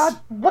orgasms? God,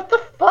 what the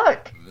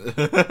fuck?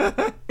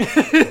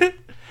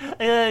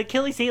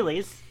 Achilles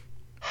Heelys.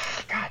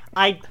 God.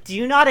 I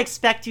do not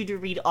expect you to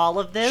read all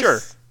of this. Sure.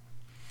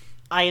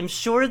 I am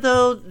sure,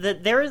 though,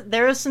 that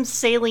there are some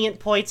salient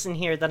points in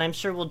here that I'm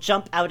sure will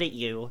jump out at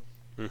you.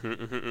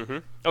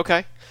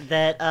 Okay.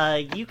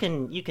 That you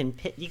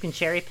can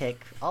cherry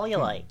pick all you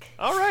like.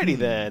 Alrighty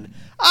then.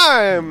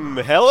 I'm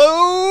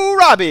Hello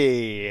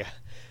Robbie.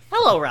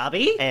 Hello,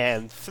 Robbie.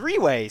 And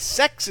three-way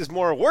sex is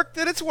more work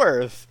than it's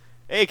worth.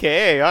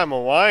 AKA, I'm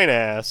a wine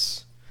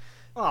ass.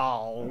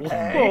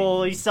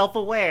 Oh, he's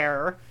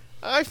self-aware.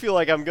 I feel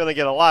like I'm gonna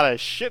get a lot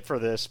of shit for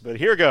this, but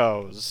here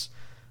goes.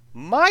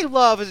 My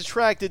love is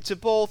attracted to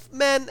both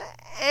men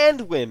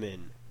and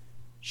women.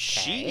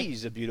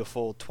 She's a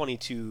beautiful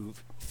 22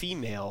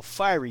 female,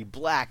 fiery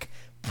black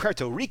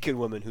Puerto Rican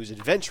woman who's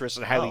adventurous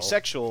and highly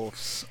sexual,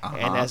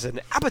 and has an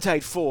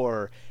appetite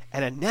for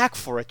and a knack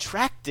for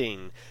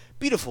attracting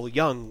beautiful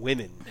young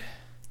women.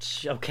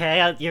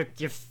 Okay, your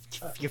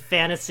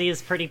fantasy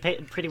is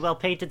pretty well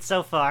painted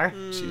so far.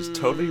 She's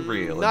totally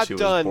real, and Not she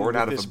was done born with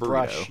out of a this burrito.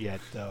 brush yet,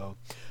 though.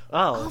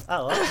 Oh,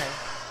 okay.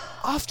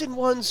 Often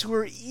ones who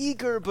are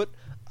eager but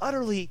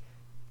utterly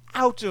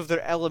out of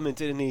their element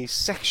in a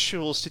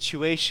sexual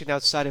situation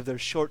outside of their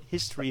short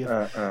history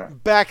of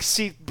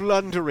backseat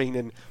blundering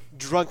and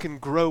drunken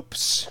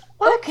gropes.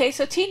 Okay,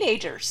 so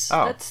teenagers.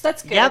 Oh.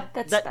 That's good. Yep,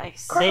 That's that-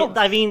 nice.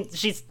 I mean,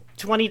 she's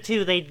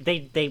 22.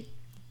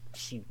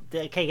 She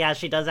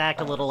does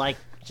act a little like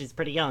she's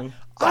pretty young.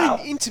 I'm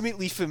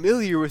intimately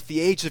familiar with the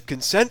age of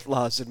consent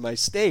laws in my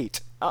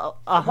state.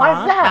 Uh-huh.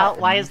 Why is that?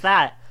 Why is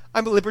that?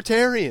 I'm a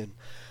libertarian.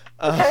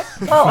 I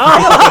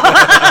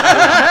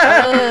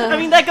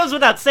mean, that goes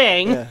without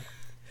saying.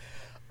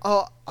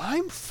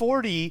 I'm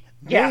 40,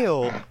 Yeah.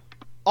 male.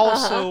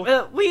 Also,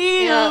 also,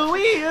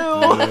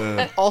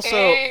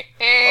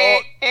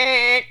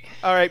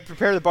 all right,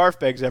 prepare the barf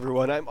bags,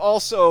 everyone. I'm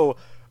also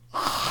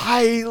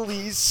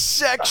highly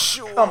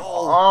sexual.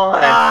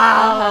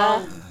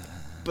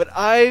 But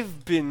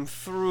I've been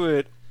through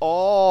it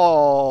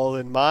all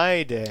in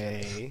my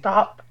day.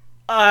 Stop.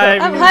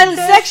 I'm highly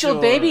sexual,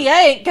 baby. I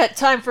ain't got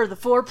time for the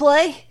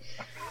foreplay.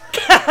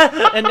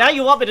 And now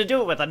you want me to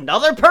do it with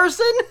another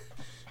person?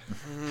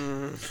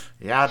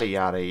 Yada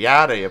yada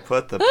yada. You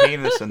put the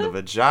penis in the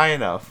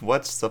vagina.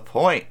 What's the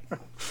point?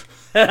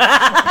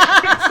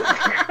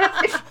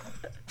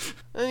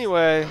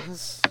 Anyway,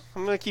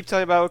 I'm gonna keep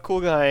telling you about what a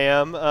cool guy I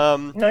am.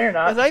 No, you're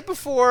not. The night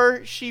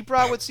before, she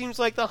brought what seems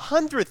like the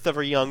 100th of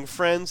her young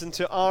friends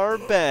into our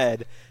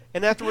bed,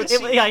 and afterwards,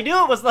 I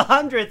knew it was the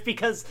 100th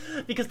because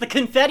the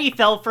confetti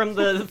fell from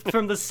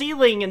the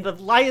ceiling and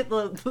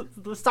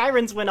the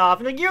sirens went off.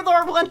 And like, you're the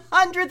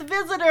 100th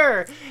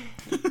visitor.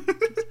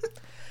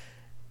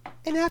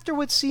 and after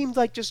what seemed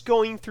like just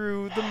going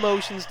through the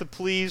motions to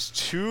please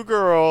two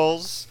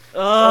girls.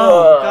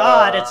 Oh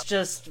God, it's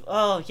just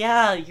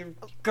yeah, you're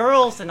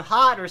girls and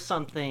hot or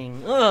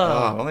something. Oh,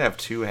 I only have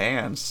two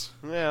hands.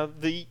 Yeah,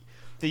 the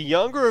The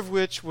younger of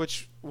which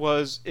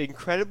was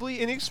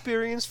incredibly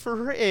inexperienced for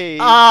her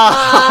age.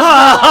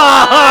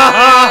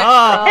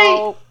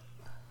 Hey,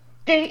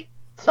 date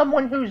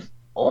someone who's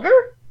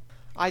older?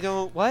 I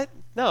don't. What?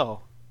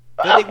 No.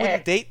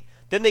 Okay.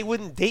 Then they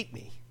wouldn't date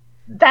me.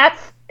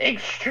 That's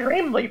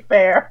extremely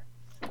fair.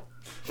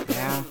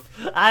 Yeah.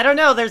 I don't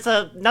know. There's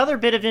another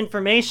bit of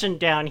information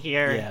down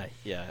here.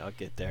 Yeah, I'll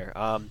get there.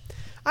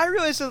 I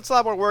realize that it's a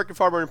lot more work and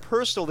far more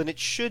impersonal than it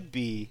should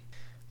be.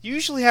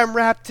 Usually I'm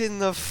wrapped in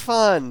the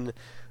fun,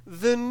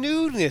 the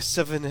newness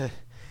of an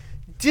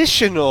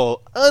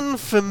additional,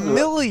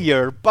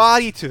 unfamiliar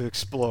body to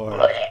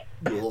explore.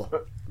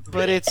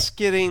 But it's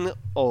getting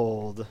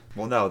old.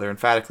 Well, no, they're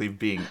emphatically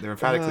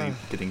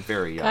getting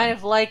very young. Kind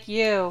of like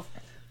you.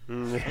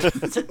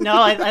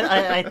 No,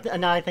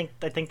 I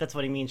think that's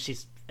what he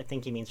means. I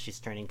think he means she's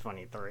turning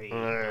 23.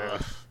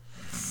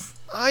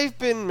 I've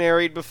been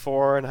married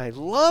before, and I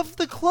love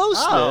the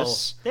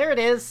closeness. Oh, there it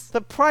is.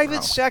 The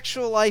private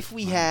sexual life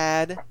we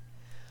had.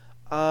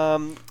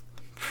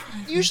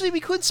 Usually we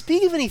couldn't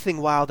speak of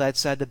anything wild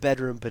outside the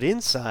bedroom, but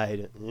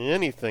inside,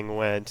 anything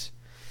went.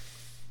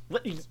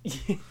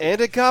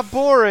 And it got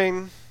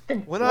boring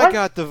when I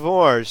got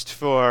divorced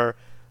for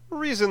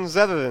reasons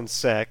other than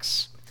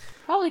sex.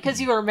 Probably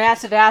because you were a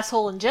massive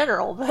asshole in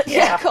general, but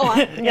yeah, go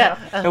on. Yeah.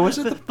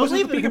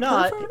 Believe it or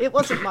not, it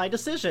wasn't my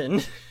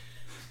decision.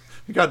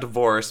 We got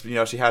divorced.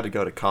 She had to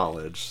go to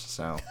college,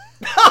 so.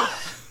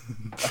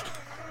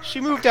 She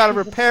moved out of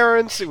her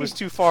parents. It was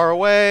too far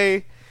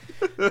away.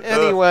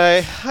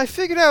 Anyway, I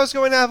figured I was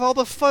going to have all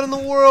the fun in the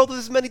world with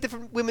as many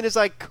different women as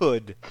I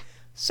could.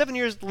 7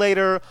 years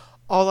later,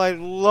 all I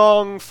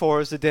long for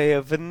is a day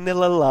of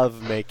vanilla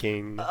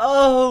lovemaking.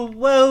 Oh,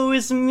 woe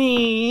is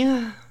me.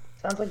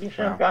 Sounds like you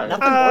should have gotten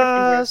nothing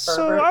more.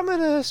 So I'm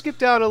gonna skip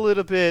down a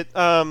little bit.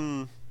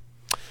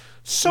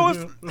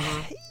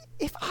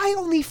 If I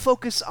only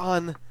focus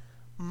on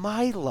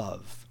my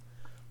love,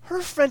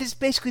 her friend is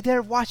basically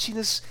there watching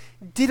us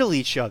diddle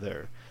each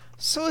other.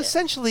 So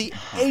essentially,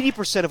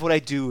 80% of what I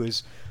do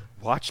is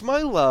watch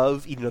my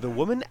love eat another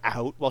woman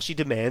out while she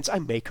demands I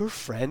make her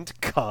friend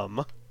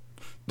come.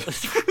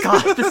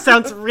 God, this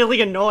sounds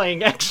really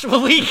annoying,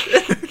 actually.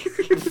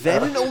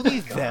 Then and only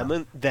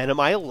then am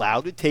I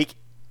allowed to take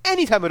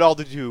any time at all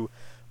to do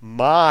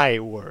my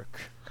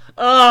work.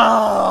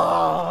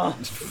 Oh,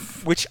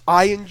 which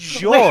I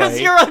enjoy.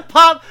 Where's your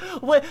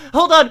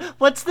hold on,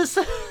 what's this?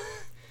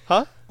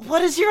 Huh?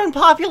 What is your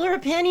unpopular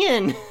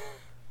opinion?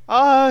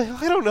 I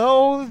don't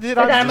know.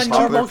 I'm a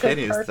normal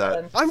good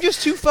person. I'm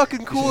just too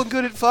fucking cool and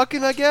good at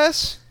fucking, I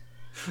guess.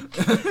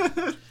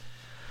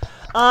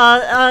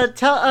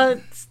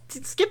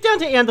 Skip down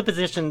to and the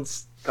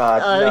positions.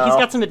 God, no. He's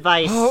got some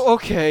advice. Oh,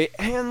 okay.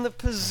 And the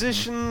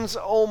positions,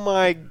 oh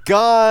my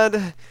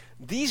god.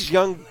 These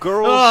young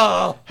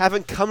girls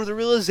haven't come to the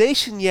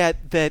realization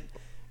yet that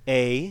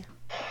it's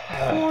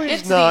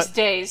these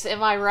days,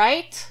 am I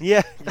right?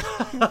 Yeah.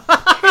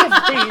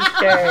 These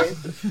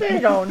days. They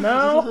don't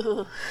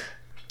know.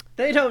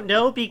 They don't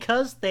know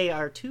because they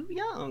are too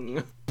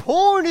young.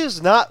 Porn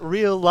is not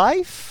real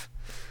life.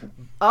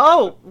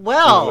 Oh,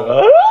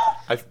 well.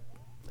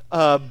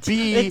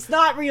 It's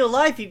not real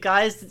life, you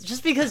guys.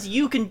 Just because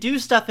you can do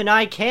stuff and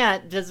I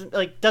can't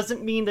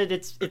doesn't mean that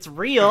it's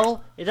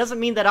real. It doesn't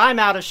mean that I'm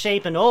out of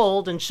shape and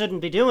old and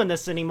shouldn't be doing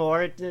this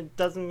anymore. It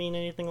doesn't mean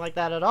anything like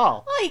that at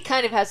all. Well, he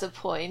kind of has a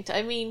point.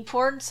 I mean,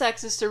 porn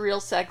sex is to real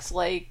sex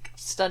like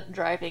stunt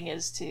driving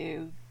is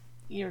to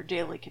your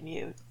daily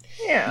commute.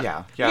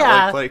 Yeah.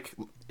 Like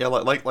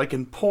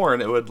in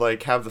porn, it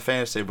would have the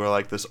fantasy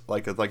where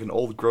an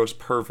old gross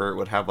pervert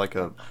would have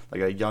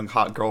a young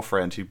hot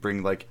girlfriend who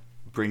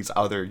brings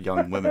other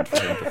young women for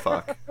him to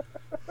fuck.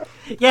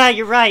 Yeah,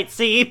 you're right.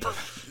 See,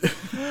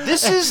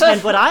 this is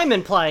and what I'm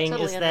implying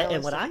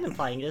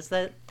Totally is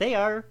that they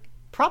are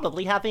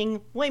probably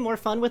having way more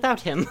fun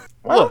without him.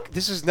 Look,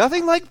 this is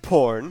nothing like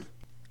porn,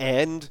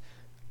 and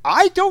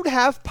I don't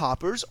have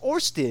poppers or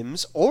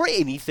stims or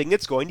anything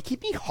that's going to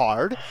keep me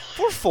hard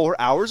for 4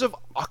 hours of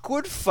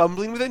awkward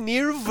fumbling with a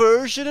near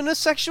virgin and a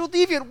sexual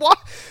deviant. What?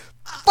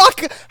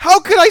 Fuck! How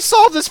could I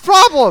solve this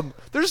problem?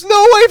 There's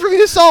no way for me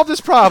to solve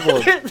this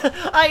problem.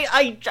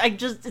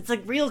 It's a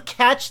real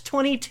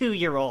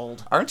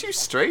catch-22-year-old. Aren't you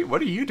straight?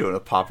 What are you doing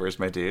with poppers,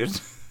 my dude?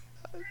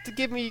 To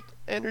give me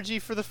energy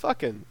for the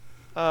fucking.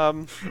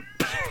 Poppers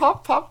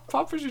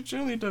are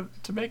generally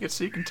to make it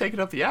so you can take it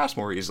up the ass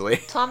more easily.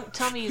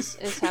 Tommy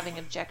is having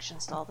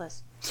objections to all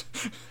this.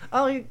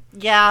 Oh,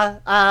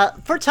 yeah.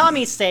 For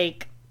Tommy's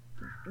sake,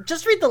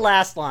 just read the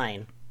last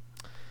line.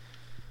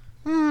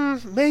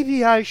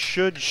 Maybe I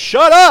should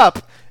shut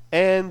up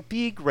and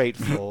be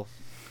grateful.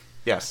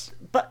 Yes.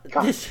 But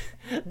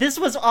this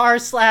was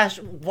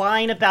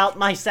r/whine about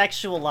my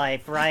sexual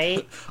life,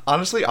 right?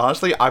 Honestly,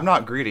 I'm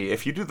not greedy.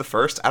 If you do the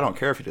first, I don't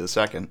care if you do the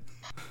second.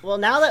 Well,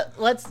 now that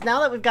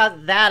we've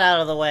got that out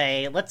of the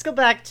way, let's go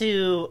back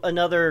to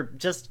another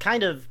just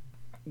kind of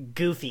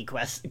goofy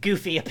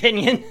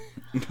opinion.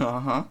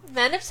 Uh-huh.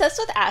 Men obsessed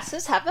with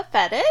asses have a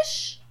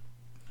fetish?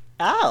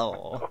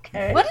 Oh.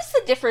 Okay. What is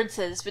the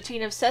differences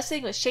between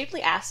obsessing with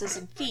shapely asses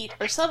and feet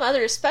or some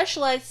other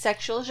specialized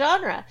sexual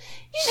genre?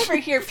 You never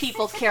hear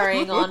people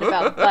carrying on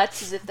about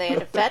butts as if they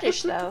had a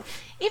fetish, though.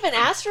 Even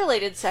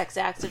ass-related sex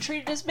acts are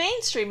treated as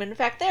mainstream, and in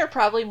fact, they are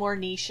probably more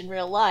niche in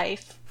real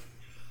life.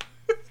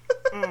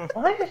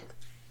 What?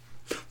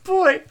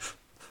 Boy,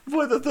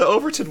 the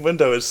Overton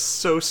window is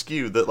so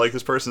skewed that like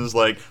this person is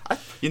like,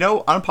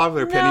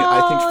 unpopular opinion.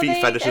 I think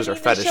feet fetishes are They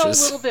show a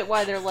fetishes. little bit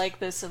why they're like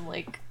this in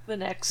like the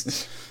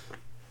next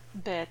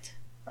bit.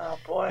 Oh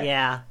boy.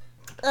 Yeah.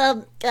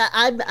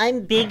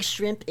 I'm Big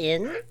Shrimp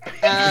In,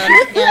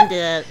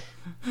 and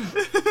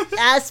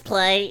ass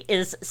play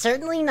is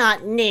certainly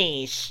not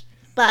niche,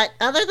 but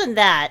other than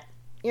that,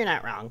 you're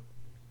not wrong.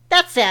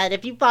 That said,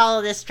 if you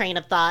follow this train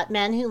of thought,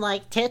 men who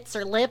like tits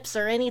or lips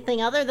or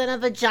anything other than a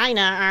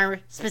vagina are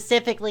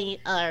specifically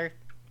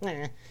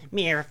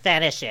mere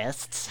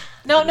fetishists.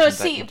 No, Isn't that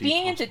see, indeed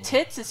being into possible?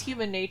 tits is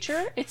human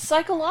nature. It's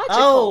psychological.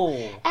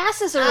 Oh.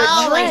 Asses are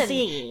Oh, a I trend,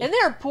 see. and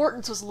their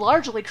importance was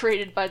largely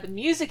created by the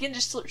music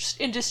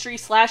industry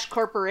 /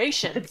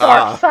 corporation.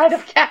 Dark side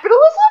of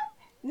capitalism?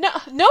 No,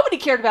 nobody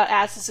cared about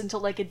asses until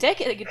like a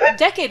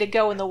decade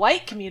ago in the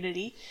white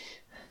community.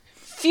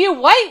 Few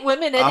white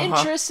women had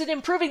interest in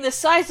improving the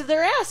size of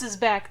their asses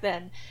back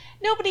then.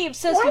 Nobody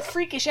obsessed with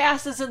freakish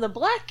asses in the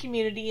black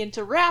community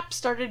until rap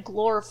started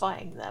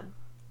glorifying them.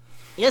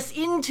 Yes,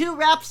 into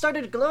rap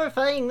started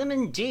glorifying them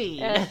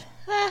indeed.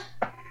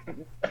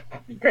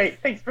 Great,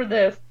 thanks for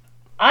this.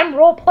 I'm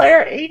role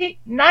player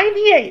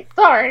 98.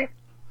 Sorry.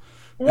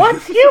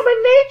 What's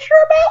human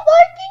nature about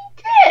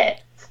liking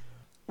tits?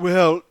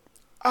 Well,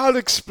 I'll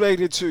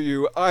explain it to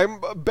you.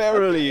 I'm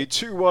Barely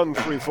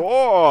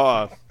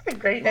 2134. That's a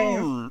great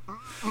name.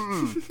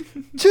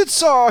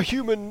 Tits are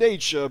human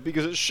nature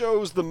because it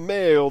shows the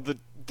male that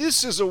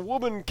this is a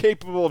woman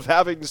capable of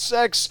having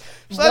sex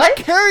 / What?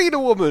 carrying a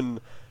woman.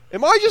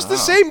 Am I just the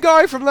same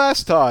guy from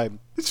last time?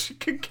 She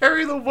can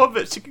carry the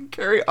woman. She can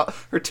carry.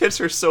 Her tits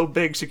are so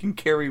big she can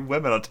carry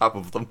women on top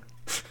of them.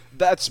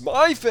 That's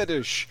my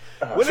fetish.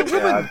 When a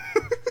woman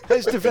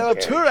has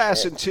developed her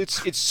ass and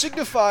tits, it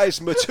signifies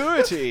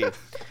maturity.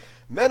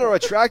 Men are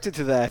attracted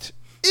to that.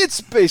 It's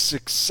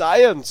basic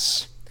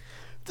science.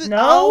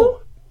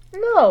 No.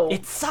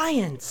 It's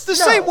science. The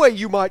same way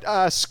you might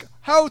ask,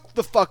 how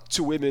the fuck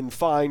do women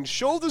find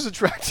shoulders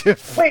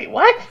attractive? Wait,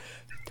 what?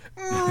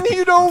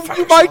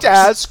 You might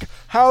ask,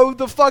 how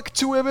the fuck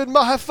do women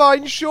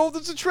find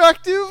shoulders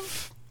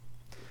attractive?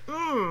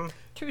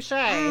 Touche.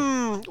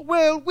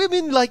 Well,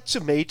 women like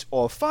to mate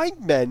or find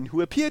men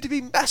who appear to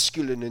be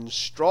masculine and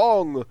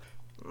strong.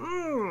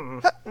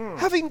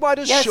 Having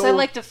wider Yes, shoulders. I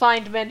like to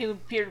find men who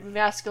appear to be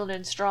masculine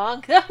and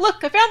strong.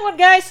 Look, I found one,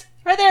 guys!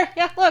 Right there!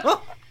 Yeah,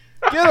 look!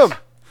 Get him!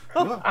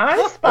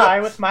 I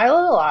spy with my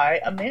little eye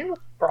a man with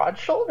broad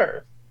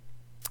shoulders.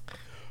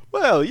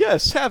 Well,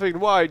 yes, having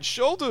wide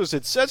shoulders,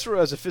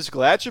 etc., is a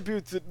physical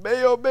attribute that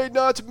may or may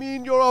not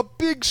mean you're a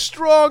big,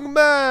 strong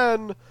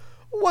man.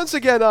 Once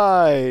again,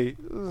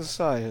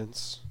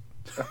 science.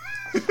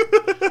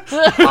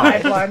 I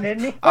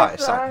blinded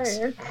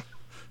science.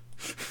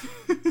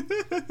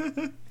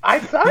 I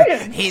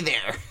science.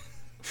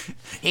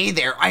 Hey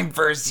there, I'm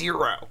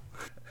Ver-Zero.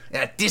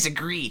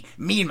 Disagree.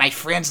 Me and my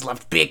friends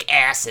loved big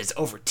asses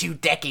over 2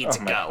 decades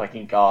Oh my ago.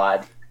 fucking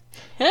god.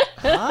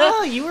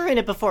 Oh, you were in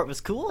it before it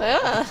was cool.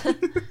 Yeah.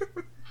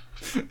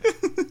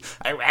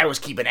 I was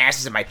keeping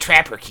asses in my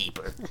trapper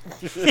keeper.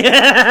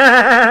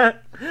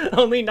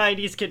 Only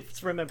 90s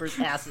kids remembers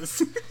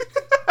asses.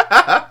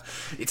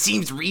 It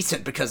seems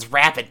recent because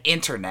rap and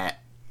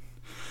internet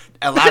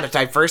allowed a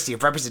diversity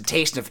of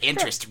representation of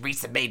interest to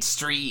reach the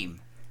mainstream.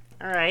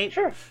 Alright.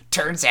 Sure.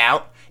 Turns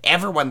out,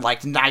 everyone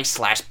liked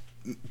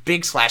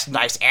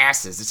nice/big/nice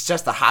asses. It's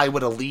just the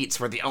Hollywood elites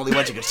were the only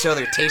ones who could show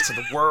their taste to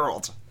the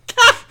world.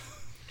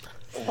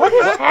 What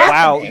is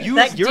Wow, happening? your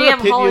damn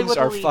opinions Hollywood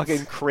are elites.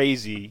 fucking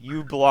crazy.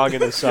 You belong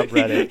in a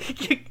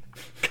subreddit.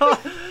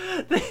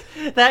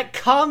 that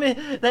common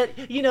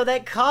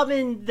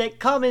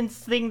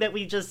thing that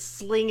we just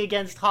sling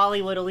against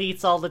Hollywood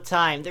elites all the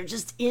time. They're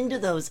just into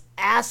those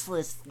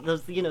assless, they're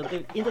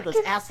into those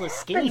assless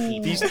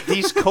skinny people.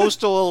 These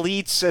coastal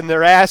elites and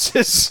their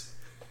asses.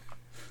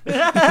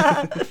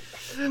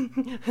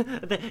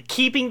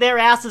 Keeping their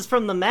asses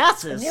from the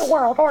masses. New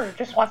World Order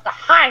just wants to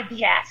hide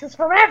the asses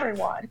from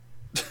everyone.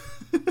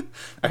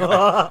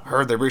 I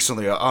heard they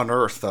recently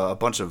unearthed a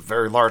bunch of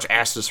very large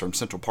asses from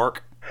Central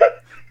Park.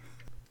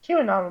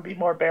 QAnon would be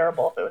more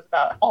bearable if it was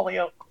about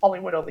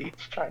Hollywood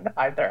elites trying to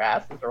hide their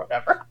asses or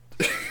whatever.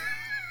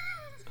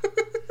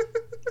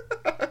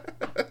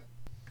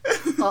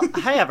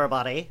 Hey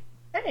everybody,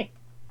 Hey.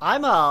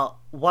 I'm a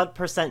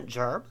 1%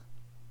 gerb,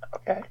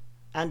 Okay.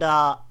 and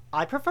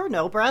I prefer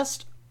no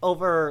breast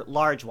over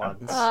large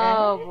ones.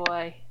 Oh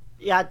boy.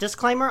 Yeah,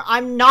 disclaimer,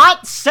 I'm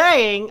not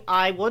saying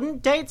I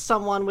wouldn't date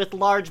someone with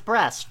large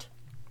breast.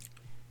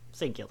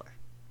 Singular.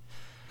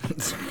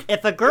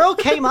 If a girl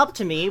came up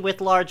to me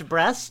with large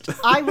breast,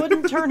 I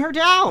wouldn't turn her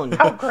down.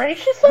 How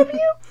gracious of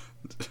you.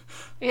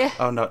 Yeah.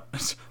 Oh no,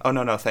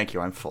 no, thank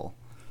you. I'm full.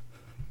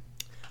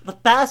 The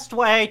best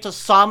way to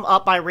sum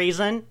up my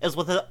reason is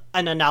with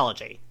an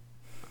analogy.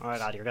 Oh my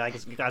god, you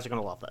guys are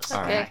gonna love this.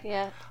 Okay,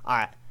 yeah. All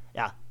right,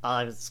 yeah.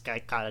 I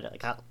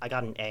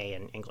got an A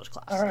in English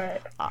class. All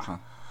right.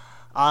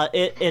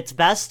 It's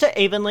best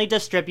to evenly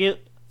distribute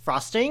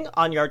frosting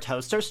on your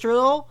toaster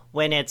strudel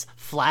when it's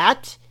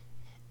flat.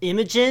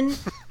 Imogen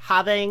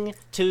having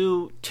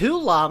two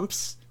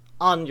lumps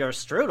on your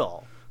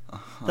strudel.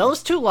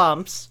 Those 2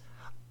 lumps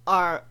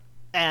are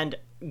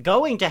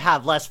going to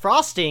have less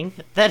frosting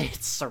than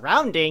its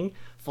surrounding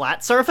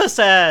flat surfaces.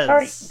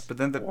 Sorry. But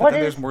then What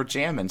there's is- more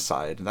jam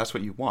inside, and that's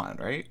what you want,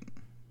 right?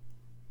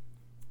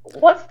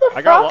 What's the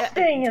I got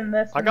frosting in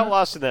this? I got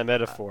lost in that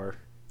metaphor.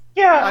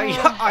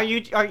 Yeah. Are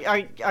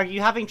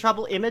you having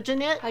trouble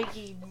imaging it?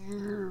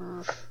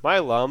 My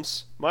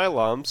lumps, my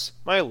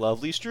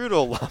lovely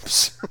strudel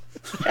lumps.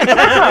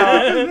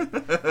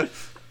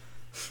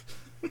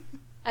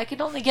 I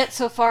can only get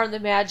so far in the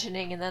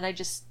imagining, and then I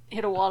just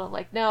hit a wall, and I'm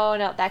like, no,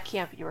 that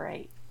can't be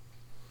right.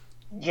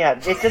 Yeah,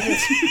 it doesn't.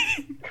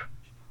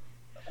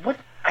 What?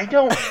 I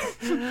don't.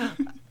 No,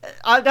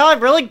 I'm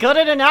really good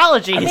at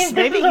analogies. I mean, this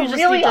Maybe is you a just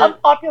really need to...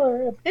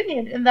 unpopular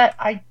opinion in that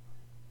I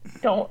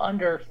don't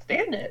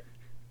understand it.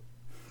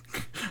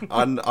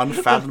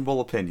 Unfathomable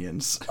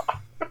opinions.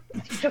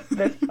 Just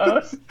this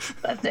post.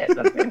 That's it.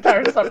 That's the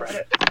entire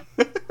subreddit.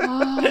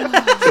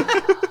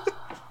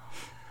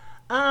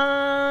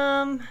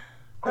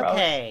 Gross.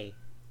 Okay.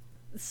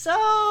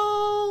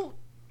 So,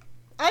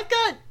 I've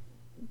got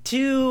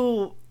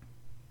 2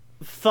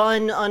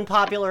 fun,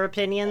 unpopular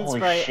opinions, Holy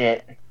but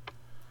shit!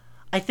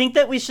 I think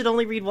that we should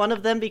only read one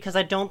of them because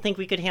I don't think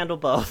we could handle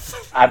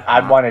both.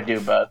 I want to do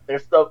both.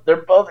 They're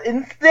both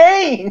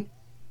insane.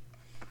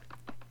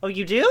 Oh,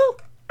 you do?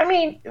 I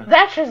mean,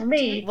 that's just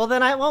me. Well,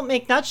 then I won't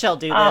make Nutshell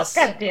do Oh, this.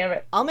 God damn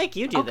it. I'll make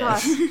you do this.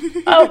 gosh.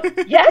 Oh,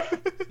 yes?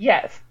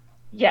 Yes.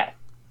 Yes.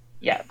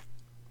 Yes.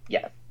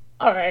 Yes.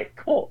 Alright,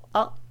 cool.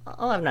 I'll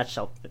have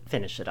Nutshell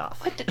finish it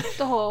off.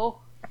 Oh.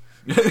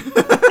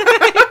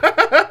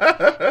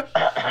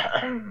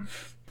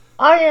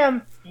 I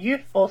am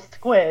Youthful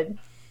Squid,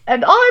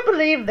 and I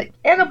believe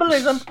that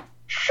cannibalism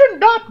should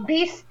not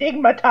be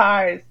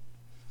stigmatized.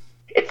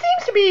 It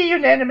seems to be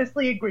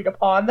unanimously agreed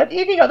upon that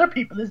eating other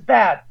people is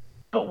bad.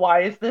 But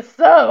why is this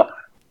so?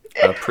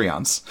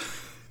 Prions.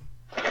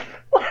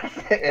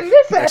 In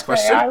this Next essay,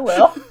 question. I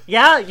will.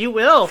 Yeah, you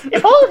will.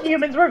 If all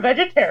humans were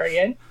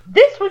vegetarian,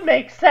 this would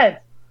make sense.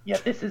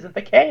 Yet this isn't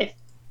the case.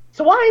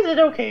 So why is it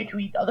okay to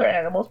eat other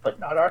animals but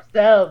not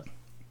ourselves?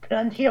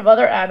 Plenty of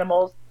other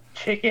animals,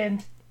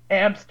 chickens,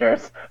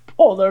 hamsters,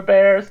 polar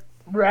bears,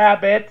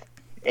 rabbits,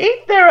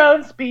 eat their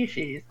own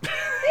species.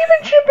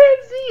 Even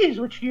chimpanzees,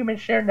 which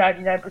humans share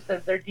 99%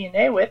 of their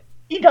DNA with,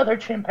 eat other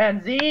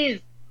chimpanzees.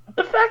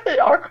 The fact that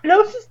our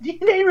closest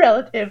DNA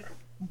relative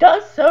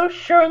does so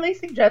surely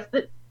suggests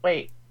that...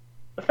 Wait.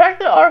 The fact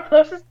that our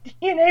closest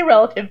DNA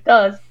relative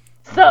does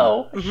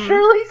so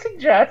surely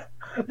suggests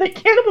that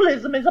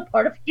cannibalism is a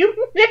part of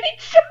human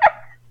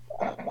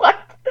nature. What?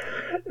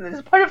 This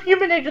is part of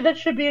human nature that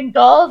should be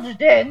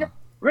indulged in.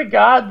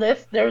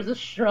 Regardless, there's a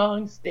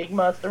strong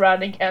stigma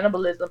surrounding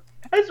cannibalism,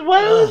 as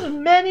well as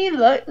many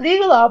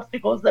legal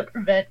obstacles that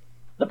prevent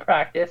the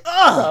practice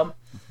from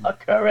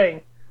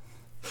occurring.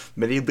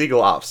 Many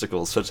legal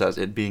obstacles, such as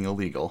it being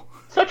illegal.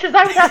 Such as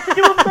I would have to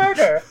do a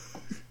murder.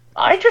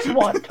 I just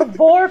want to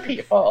bore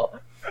people.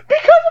 Because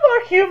of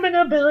our human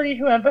ability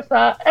to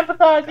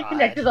empathize and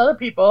connect with other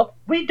people,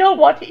 we don't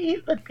want to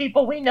eat the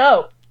people we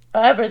know.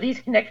 However, these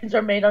connections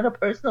are made on a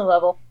personal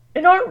level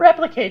and aren't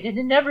replicated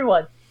in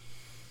everyone.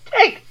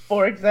 Take,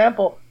 for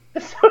example,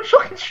 the social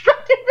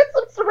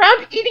constructivism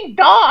surrounding eating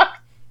dogs.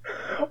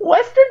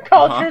 Western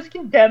cultures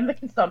condemn the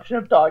consumption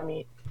of dog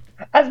meat,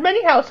 as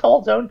many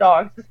households own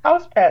dogs as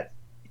house pets.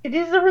 It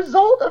is a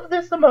result of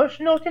this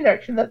emotional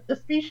connection that the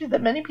species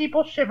that many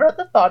people shiver at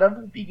the thought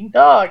of eating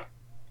dog.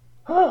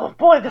 Oh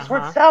boy, this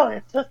word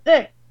salad is so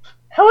thick.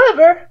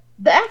 However,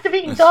 the act of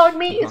eating dog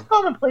meat is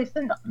commonplace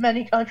in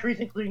many countries,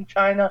 including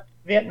China,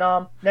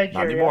 Vietnam, Nigeria,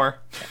 Not anymore.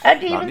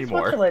 and Not even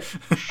anymore. Switzerland.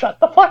 Shut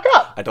the fuck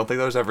up! I don't think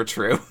that was ever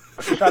true.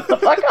 Shut the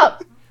fuck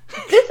up!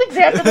 This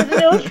example is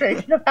an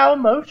illustration of how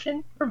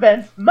emotion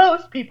prevents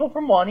most people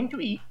from wanting to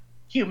eat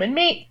human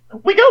meat.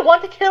 We don't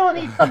want to kill and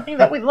eat something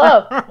that we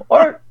love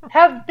or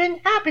have been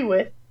happy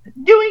with.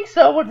 Doing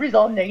so would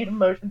result in negative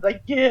emotions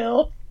like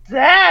guilt,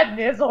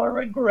 sadness, or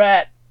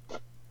regret.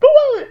 But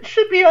while it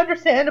should be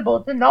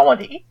understandable to not want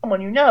to eat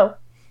someone you know,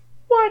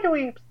 why do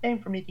we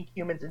abstain from eating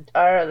humans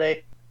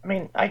entirely? I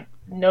mean, I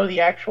know the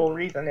actual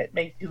reason. It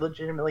makes you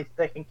legitimately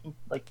sick and can,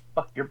 like,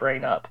 fuck your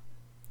brain up.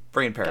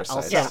 Brain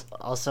parasites.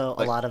 Also,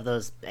 Like- a lot of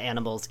those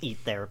animals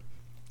eat the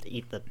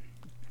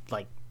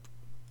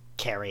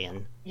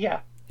carrion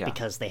Yeah. Yeah.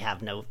 because they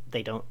have a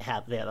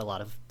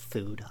lot of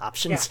food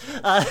options.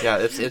 Yeah,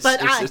 it's But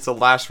it's a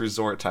last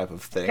resort type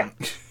of thing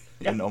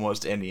Yeah. in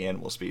almost any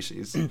animal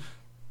species.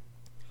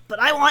 But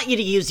I want you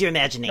to use your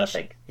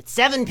imagination. Nothing. It's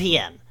 7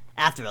 p.m.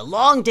 after a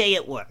long day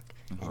at work,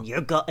 and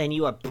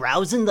you are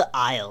browsing the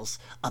aisles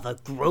of a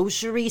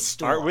grocery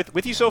store.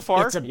 With you so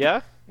far? It's a-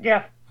 Yeah?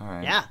 Yeah. All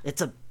right. Yeah,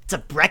 it's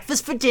It's a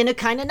breakfast for dinner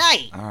kind of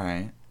night. All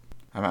right.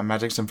 I'm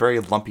imagining some very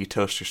lumpy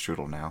toaster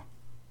strudel now.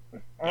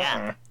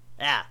 Yeah.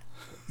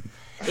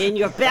 In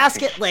your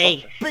basket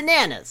lay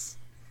bananas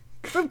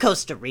from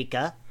Costa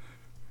Rica,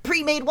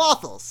 pre-made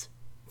waffles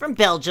from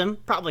Belgium,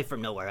 probably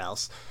from nowhere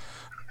else,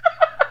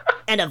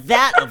 and a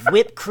vat of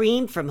whipped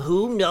cream from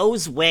who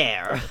knows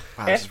where.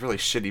 Wow, this is a really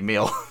shitty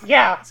meal.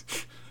 Yeah.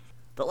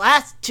 The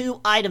last 2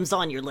 items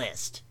on your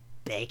list,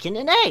 bacon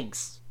and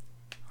eggs.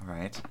 All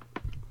right.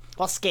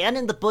 While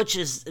scanning the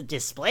butcher's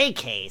display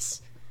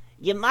case,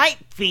 you might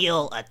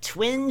feel a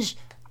twinge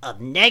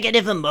of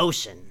negative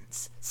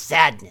emotions,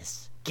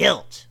 sadness,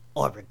 guilt,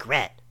 or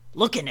regret,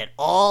 looking at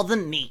all the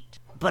meat.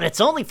 But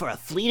it's only for a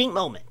fleeting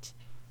moment.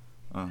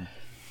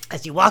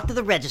 As you walk to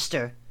the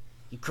register,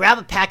 you grab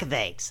a pack of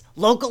eggs,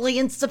 locally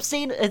and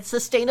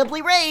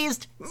sustainably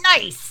raised.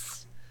 Nice!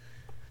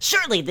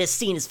 Surely this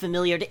scene is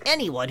familiar to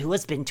anyone who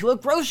has been to a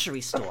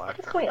grocery store.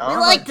 What's going We on?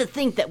 like to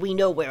think that we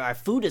know where our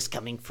food is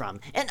coming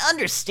from and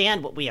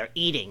understand what we are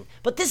eating,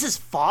 but this is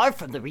far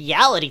from the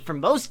reality for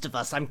most of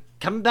us. I'm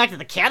coming back to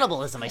the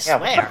cannibalism, I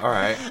swear. All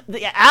right.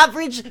 The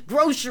average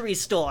grocery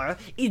store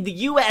in the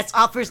U.S.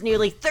 offers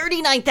nearly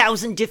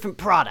 39,000 different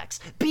products.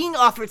 Being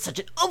offered such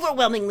an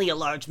overwhelmingly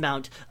large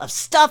amount of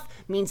stuff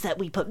means that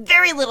we put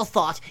very little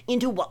thought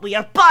into what we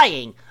are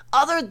buying,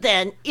 other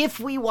than if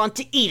we want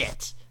to eat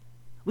it.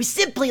 We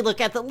simply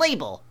look at the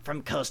label,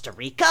 from Costa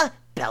Rica,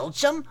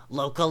 Belgium,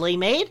 locally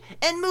made,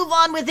 and move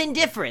on with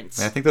indifference.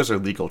 I think those are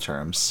legal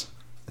terms.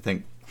 I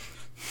think.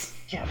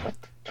 Yeah, what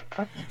the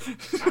fuck?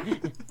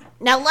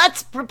 Now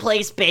let's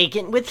replace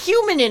bacon with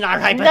human in our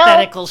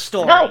hypothetical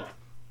story. No.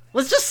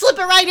 Let's just slip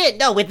it right in.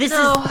 No, with this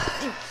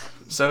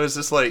So is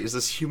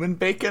this human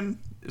bacon?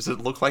 Does it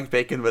look like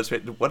bacon? But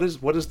what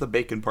is the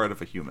bacon part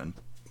of a human?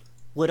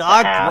 Would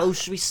our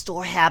grocery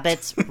store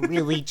habits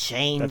really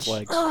change? That's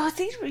like Oh, I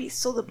think we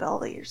stole the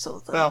belly or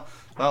something.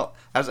 Well,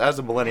 as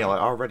a millennial, I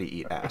already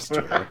eat ass.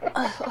 Julia.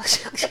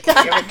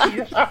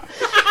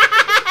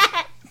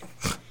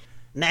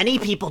 Many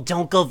people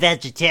don't go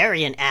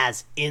vegetarian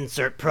as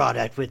insert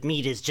product with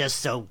meat is just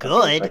so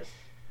good.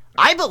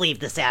 I believe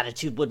this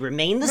attitude would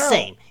remain the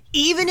same,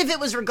 even if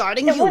it was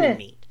regarding human wouldn't.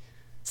 meat.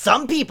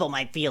 Some people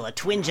might feel a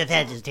twinge of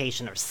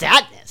hesitation or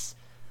sadness,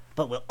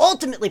 but will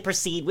ultimately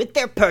proceed with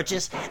their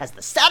purchase as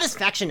the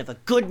satisfaction of a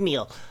good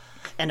meal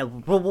and a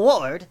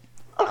reward,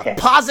 Okay. a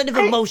positive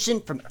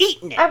emotion from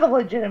eating it. I have a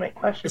legitimate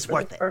question It's for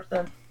worth this it.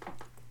 person.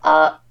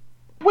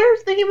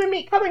 Where's the human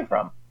meat coming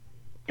from?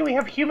 Do we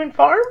have human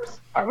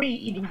farms? Are we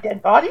eating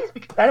dead bodies?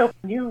 Because I don't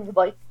knew,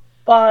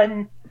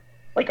 fun.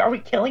 Are we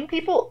killing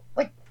people?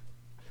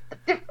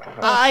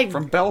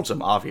 From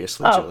Belgium,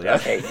 obviously, Oh, Julia.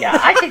 okay, yeah,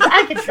 I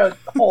could go the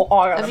whole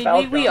hog on I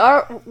the mean,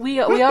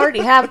 we already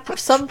have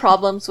some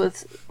problems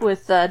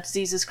with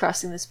diseases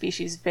crossing the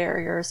species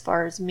barrier as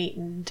far as meat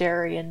and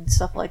dairy and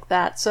stuff like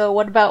that. So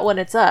what about when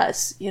it's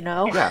us? You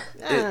know? Yeah.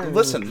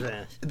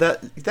 Listen,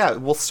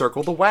 that will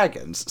circle the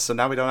wagons, so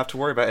now we don't have to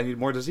worry about any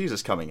more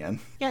diseases coming in.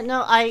 Yeah,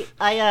 no, I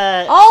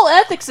All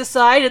ethics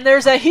aside, and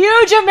there's a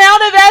huge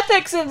amount of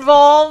ethics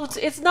involved.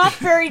 It's not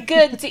very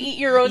good to eat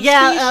your own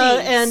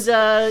species.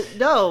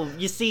 No,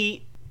 you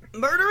see,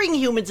 murdering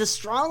humans is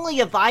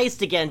strongly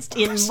advised against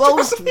in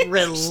most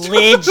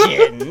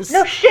religions.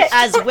 No shit.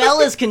 As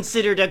well as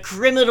considered a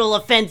criminal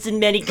offense in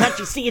many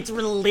countries. See, it's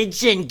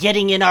religion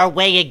getting in our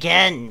way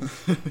again.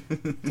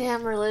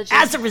 Damn religion.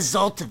 As a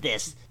result of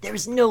this, there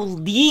is no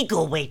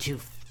legal way to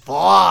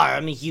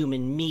farm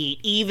human meat,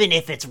 even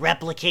if it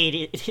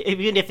replicated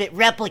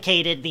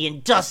the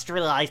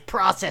industrialized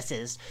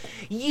processes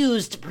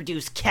used to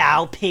produce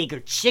cow, pig, or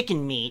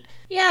chicken meat.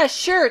 Yeah,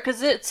 sure,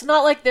 because it's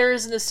not like there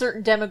isn't a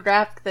certain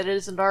demographic that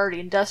isn't already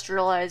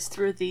industrialized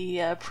through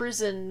the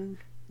prison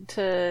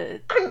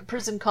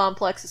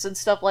complexes and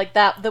stuff like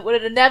that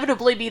would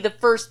inevitably be the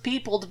first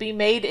people to be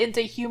made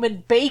into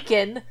human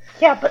bacon.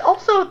 Yeah, but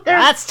also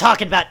That's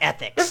talking about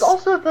ethics. there's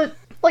also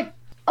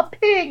a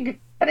pig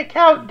and a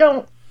cow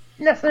don't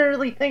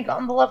necessarily think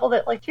on the level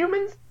that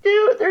humans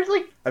do. There's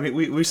I mean,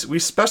 we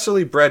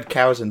specially bred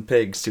cows and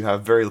pigs to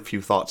have very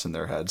few thoughts in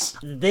their heads.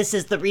 This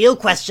is the real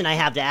question I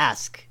have to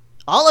ask.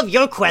 All of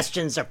your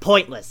questions are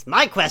pointless.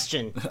 My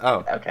question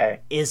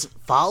okay. is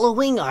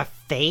following our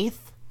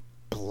faith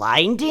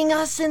blinding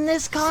us in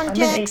this I'm an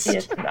context?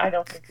 atheist and I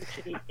don't think we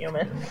should eat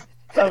humans.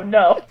 So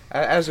no.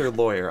 As your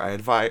lawyer, I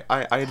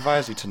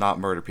advise you to not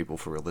murder people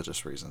for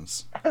religious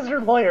reasons. As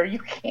your lawyer, you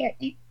can't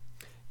eat.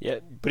 yeah,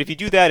 but if you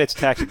do that, it's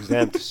tax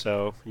exempt,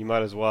 so you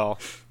might as well.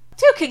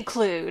 To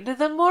conclude,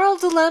 the moral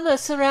dilemma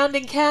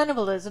surrounding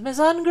cannibalism is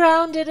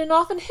ungrounded and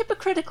often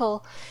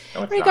hypocritical.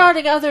 No, it's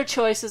Regarding other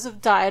choices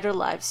of diet or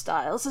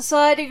lifestyle,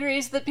 society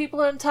agrees that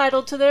people are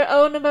entitled to their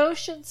own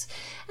emotions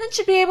and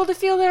should be able to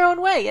feel their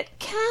own way, yet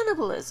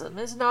cannibalism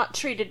is not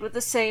treated with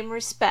the same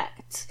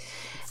respect.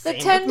 The Same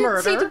with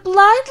tendency murder. to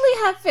blindly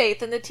have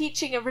faith in the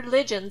teaching of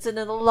religions and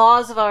in the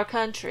laws of our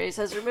countries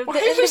has removed the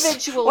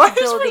individual's why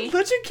does ability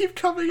religion keep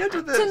coming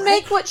into this? to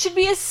make what should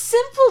be a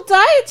simple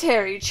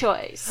dietary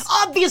choice.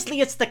 Obviously,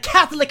 it's the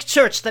Catholic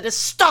Church that is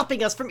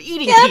stopping us from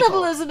eating people.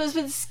 Cannibalism has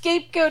been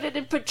scapegoated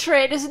and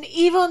portrayed as an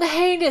evil and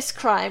heinous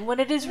crime when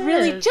it is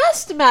really Yes.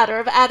 just a matter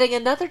of adding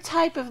another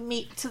type of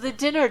meat to the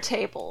dinner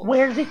table.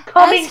 Where's it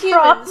coming As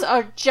humans from?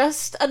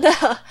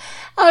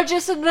 are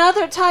just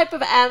another type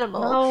of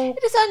animal. No.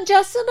 It is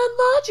unjust and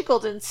illogical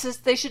to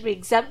insist they should be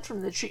exempt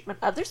from the treatment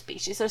other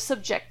species are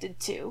subjected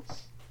to,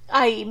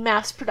 i.e.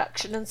 mass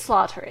production and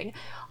slaughtering,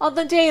 on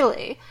the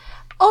daily.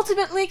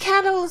 Ultimately,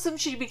 cannibalism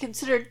should be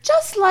considered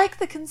just like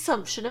the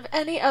consumption of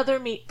any other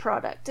meat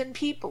product, and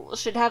people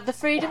should have the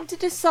freedom to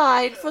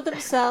decide for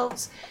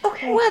themselves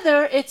Okay.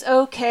 whether it's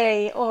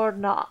okay or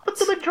not. But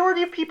the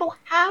majority of people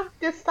have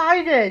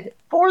decided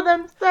for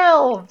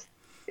themselves.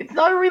 It's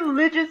not a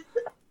religious.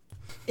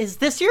 Is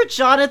this your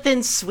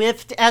Jonathan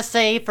Swift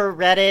essay for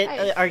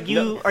Reddit? Are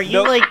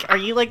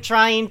you like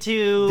trying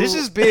to? This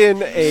has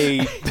been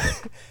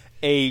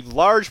a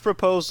large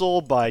proposal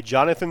by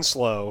Jonathan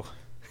Slow.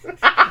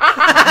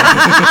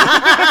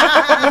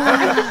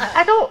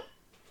 I don't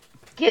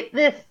get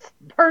this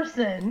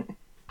person.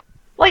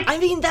 Like, I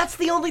mean, that's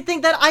the only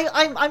thing that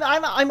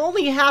I'm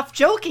only half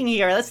joking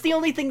here. That's the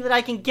only thing that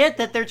I can get,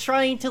 that they're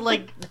trying to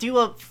like do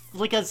a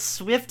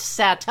Swift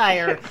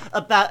satire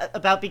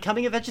about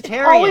becoming a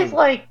vegetarian. always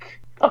like,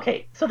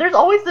 okay, so there's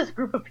always this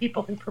group of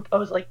people who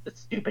propose like the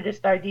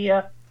stupidest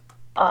idea,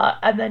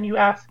 and then you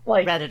ask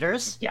like,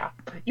 Redditors. yeah,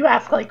 you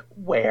ask like,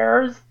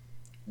 where's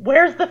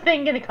the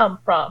thing gonna come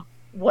from?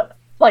 What,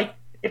 like,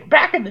 if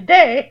back in the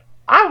day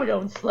I would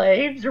own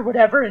slaves or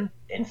whatever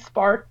in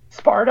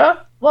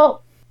Sparta,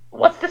 well,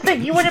 what's to say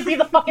you wouldn't be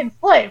the fucking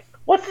slave?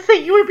 What's to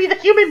say you would be the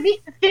human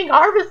meat that's getting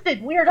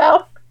harvested,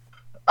 weirdo?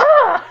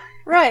 Ah!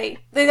 Right.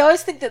 They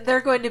always think that they're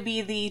going to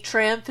be the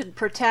triumphant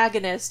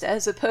protagonist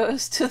as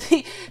opposed to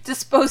the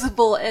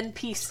disposable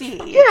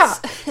NPC. Yeah,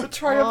 The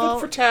triumphant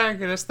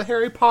protagonist, the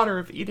Harry Potter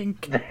of eating.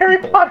 Harry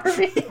Potter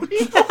meat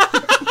people.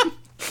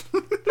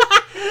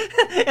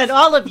 And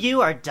all of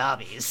you are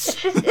dobbies.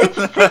 It's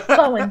just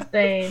so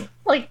insane.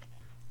 Like,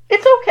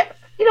 it's okay.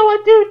 You know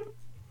what, dude?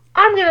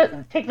 I'm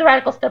gonna take the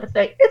radical step and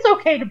say it's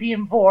okay to be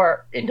in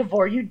Vor.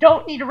 You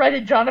don't need to write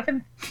a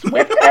Jonathan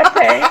Swift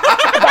essay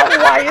about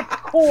why it's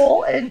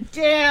cool and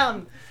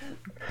Damn.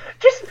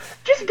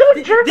 just go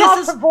jerk This off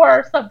is- to Vor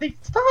or something.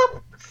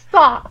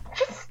 Stop.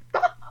 Just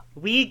stop.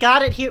 We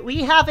got it here.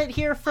 We have it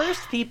here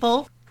first,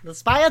 people. The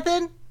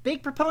Leviathan,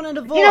 big proponent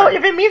of war. You know,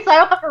 if it means I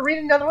don't have to read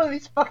another one of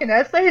these fucking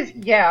essays,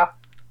 yeah.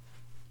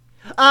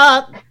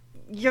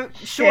 You're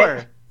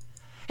sure.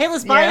 Hey,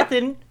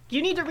 Leviathan,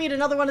 you need to read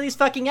another one of these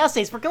fucking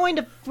essays. We're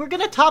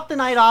gonna top the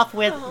night off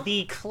with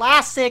the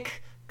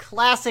classic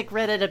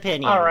Reddit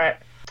opinion. All right.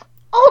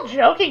 All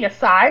joking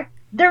aside,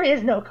 there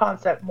is no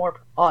concept more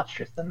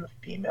preposterous than the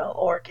female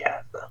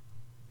orgasm.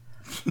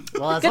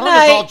 Well, as Good long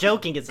as all night.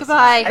 joking is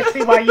Goodbye. I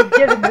see why you've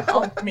given this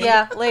one to me.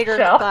 Yeah, later.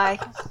 Shell. Bye.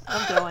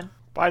 I'm going.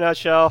 Bye,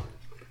 Nutshell.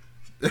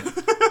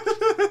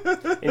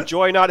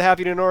 Enjoy not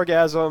having an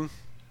orgasm.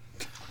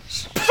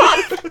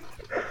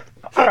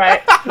 All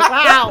right.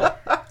 Wow.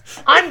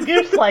 I'm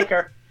Goose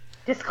Liker.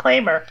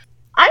 Disclaimer.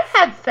 I've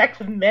had sex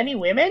with many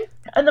women,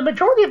 and the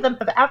majority of them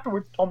have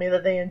afterwards told me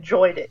that they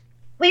enjoyed it.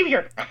 Leave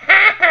your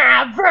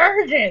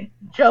virgin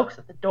jokes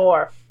at the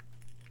door.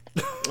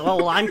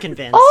 Well, I'm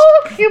convinced. All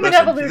of human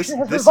Listen, evolution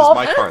has this is evolved.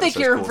 my I don't part think that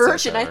you're a says cool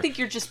sex virgin. I ever. think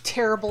you're just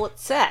terrible at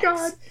sex.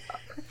 God.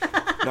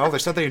 No, they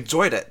said they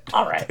enjoyed it.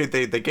 All right.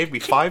 They gave me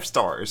 5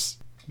 stars.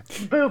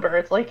 Boober,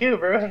 it's like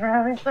Uber when we're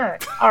having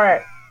sex.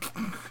 Alright.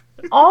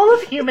 All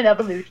of human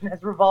evolution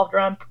has revolved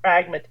around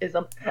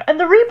pragmatism, and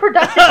the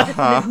reproductive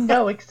system is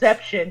no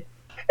exception.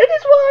 It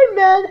is why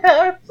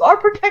men are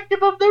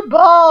protective of their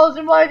balls,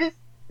 and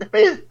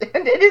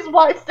it is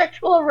why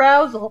sexual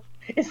arousal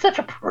is such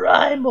a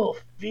primal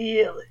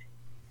feeling.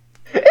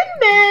 In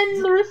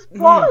men,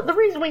 the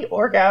reason we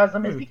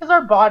orgasm is because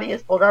our body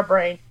has told our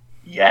brain,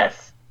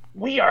 yes,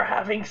 we are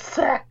having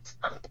sex.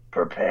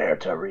 Prepare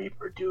to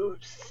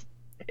reproduce.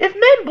 If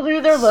men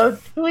blew their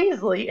loads too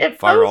easily, it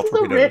Fire all poses a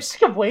torpedoes.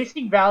 risk of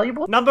wasting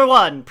valuable Number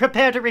 1,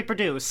 prepare to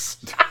reproduce.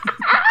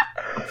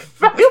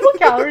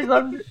 calories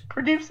on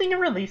producing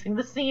and releasing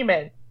the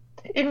semen.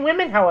 In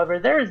women, however,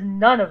 there is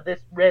none of this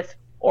risk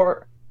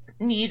or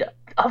need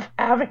of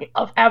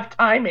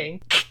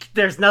timing.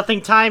 There's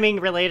nothing timing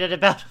related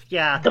about.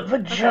 Yeah. The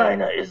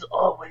vagina is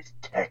always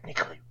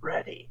technically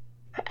ready.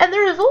 And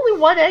there is only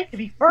one egg to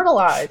be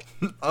fertilized.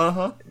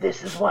 Uh-huh.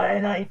 This is why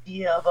an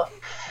idea of a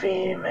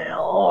female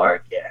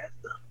orgasm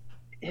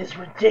is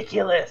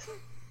ridiculous.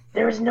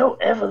 There is no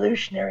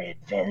evolutionary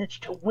advantage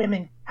to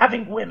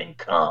having women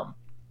come.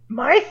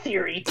 My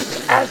theory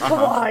as to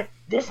why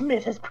this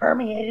myth has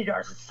permeated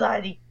our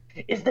society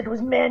is that it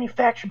was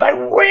manufactured by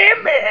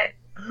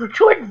women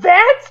to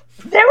advance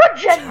their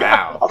agenda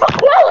Wow. of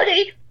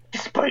equality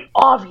despite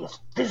obvious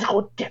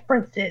physical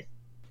differences.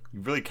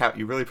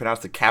 You really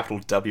pronounced the capital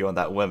W on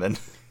that women.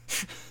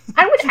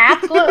 I would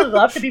absolutely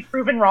love to be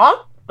proven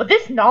wrong, But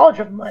this knowledge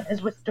of mine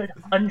has withstood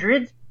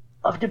hundreds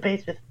of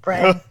debates with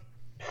friends,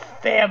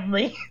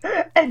 family,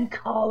 and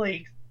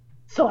colleagues.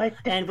 So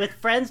And with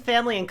friends,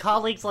 family, and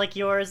colleagues like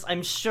yours,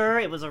 I'm sure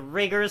it was a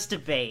rigorous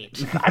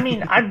debate. I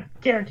mean, I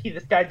guarantee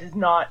this guy does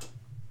not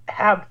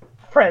have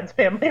friends,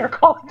 family, or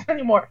colleagues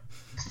anymore.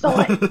 So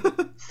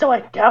I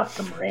doubt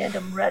some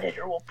random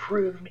Redditor will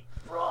prove me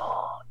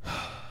wrong.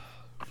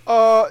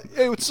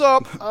 Hey, what's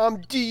up?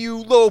 I'm DU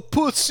Low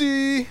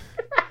Pussy.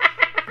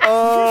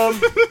 Oh,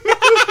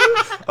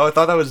 I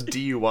thought that was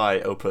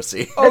DUI, oh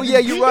pussy. Oh yeah,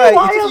 you're right.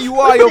 It's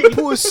DUI, oh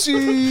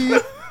pussy.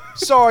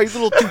 Sorry, a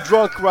little too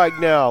drunk right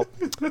now.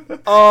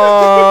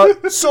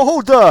 So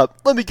hold up.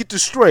 Let me get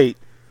this straight.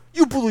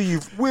 You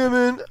believe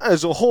women,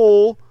 as a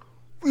whole,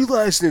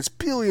 realizing it's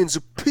billions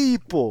of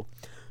people,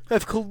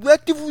 have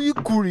collectively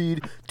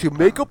agreed to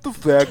make up the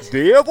fact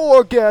they have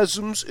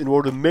orgasms in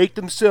order to make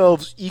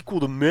themselves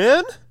equal to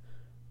men?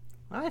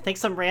 I think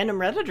some random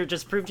Redditor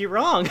just proved you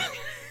wrong.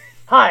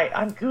 Hi,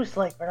 I'm Goose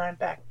Lake, and I'm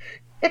back.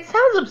 It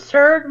sounds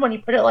absurd when you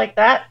put it like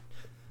that,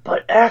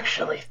 but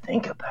actually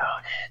think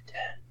about it.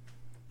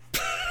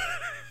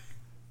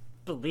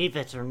 Believe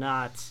it or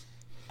not.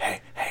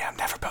 Hey, I've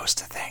never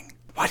posted a thing.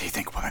 Why do you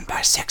think women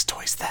buy sex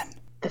toys then?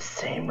 The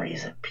same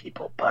reason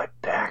people buy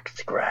back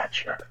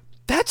scratcher.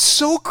 That's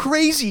so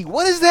crazy.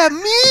 What does that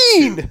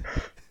mean?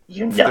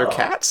 You know. They're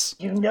cats?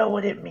 You know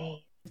what it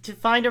means. To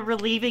find a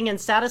relieving and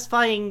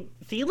satisfying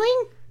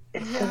feeling?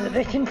 It's so that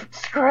they can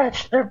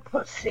scratch their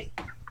pussy.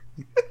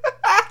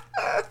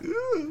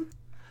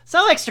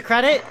 So, extra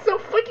credit. So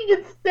fucking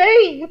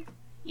insane.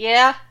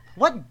 Yeah,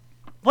 What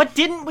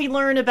didn't we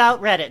learn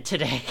about Reddit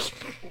today?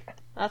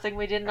 nothing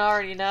we didn't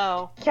already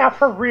know. Yeah,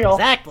 for real.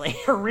 Exactly.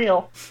 For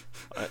real.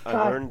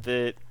 I learned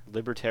that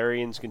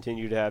libertarians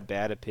continue to have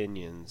bad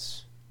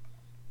opinions.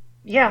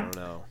 I Yeah. don't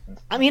know.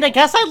 I mean, I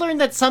guess I learned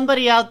that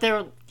somebody out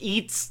there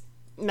eats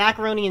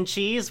macaroni and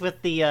cheese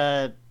with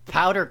the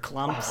powder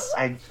clumps.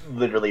 I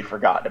literally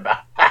forgot about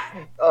that.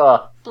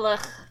 Ugh.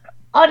 Blech.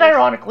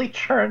 Unironically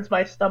churns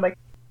my stomach.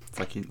 It's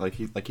like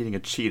eating a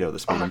Cheeto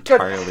that's made Oh,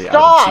 entirely out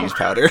stop! of cheese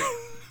powder.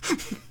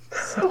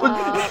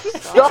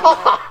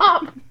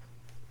 Stop!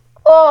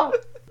 Oh!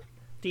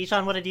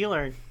 Dijon, what did you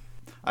learn?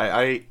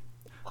 I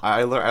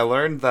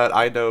learned that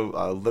I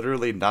know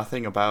literally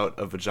nothing about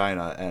a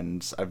vagina,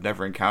 and I've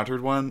never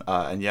encountered one,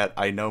 and yet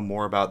I know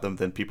more about them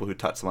than people who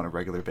touch them on a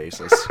regular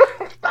basis.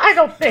 I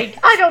don't think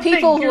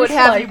People who would Goose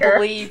have you Liker-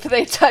 believe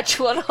they touch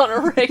one on a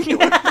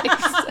regular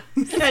basis.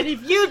 And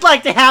if you'd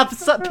like to have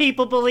some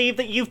people believe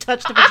that you've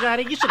touched a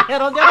vagina, you should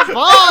head on down to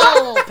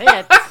Ball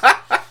Pits.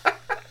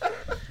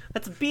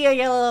 That's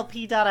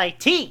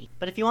BALLP.IT.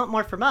 But if you want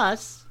more from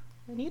us,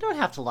 then you don't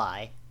have to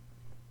lie.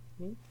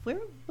 We're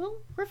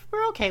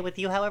okay with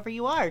you however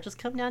you are. Just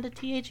come down to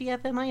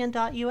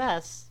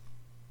THEFMIN.us.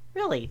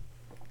 Really.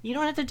 You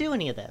don't have to do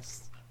any of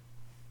this.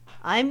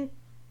 I'm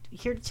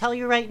here to tell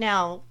you right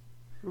now,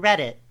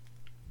 Reddit,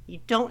 you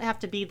don't have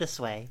to be this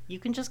way. You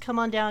can just come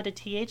on down to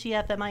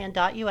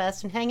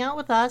THEFMIN.us and hang out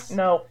with us.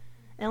 No.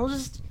 And we'll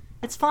just...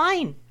 It's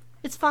fine.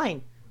 It's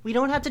fine. We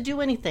don't have to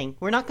do anything.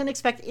 We're not going to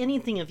expect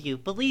anything of you.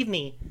 Believe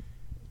me.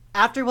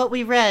 After what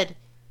we read,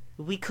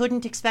 we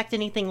couldn't expect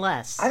anything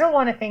less. I don't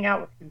want to hang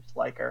out with Goose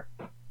Liker.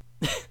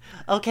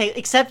 Okay,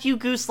 except you,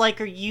 Goose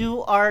Liker,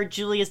 you are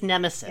Julia's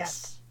nemesis.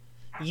 Yes.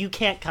 You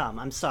can't come.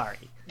 I'm sorry.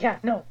 Yeah,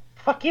 no.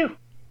 Fuck you.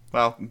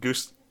 Well,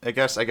 Goose. I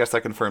guess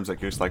that confirms that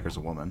Goose Liker's a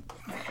woman.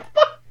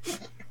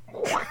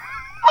 Fuck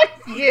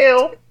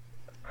you.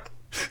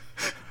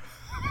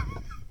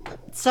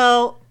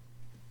 So,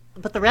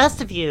 but the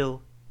rest of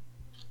you,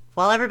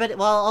 while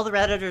all the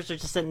Redditors are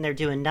just sitting there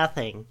doing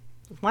nothing,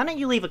 why don't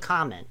you leave a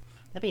comment?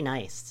 That'd be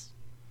nice.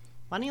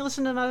 Why don't you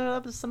listen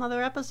to some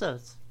other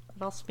episodes?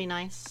 That'd also be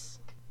nice.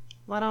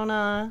 Why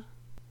don't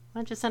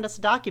you send us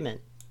a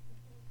document?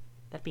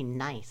 That'd be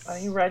nice. Why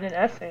don't you write an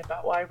essay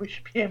about why we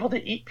should be able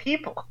to eat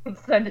people and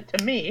send it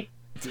to me?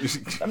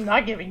 I'm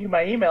not giving you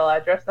my email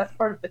address. That's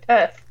part of the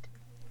test.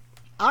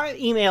 Our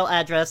email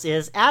address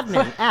is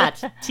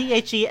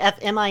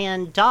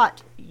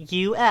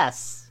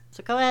admin@thefmin.us.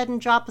 So go ahead and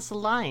drop us a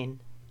line.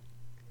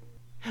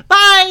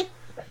 Bye!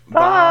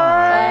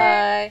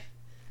 Bye.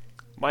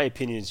 My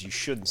opinion is you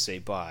shouldn't say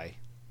bye.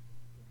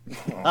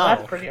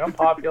 That's pretty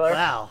unpopular.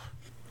 Wow.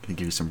 Can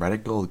give you some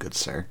Reddit gold, good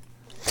sir.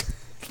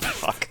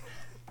 Fuck.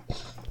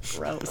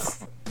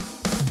 Gross.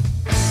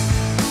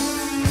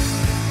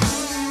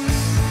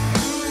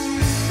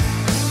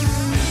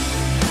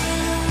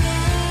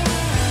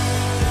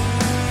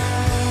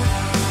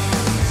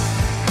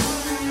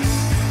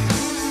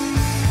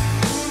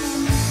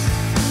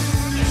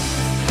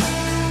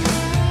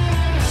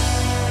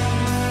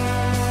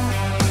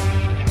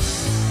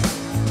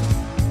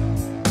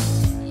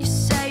 You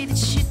say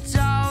that you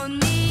don't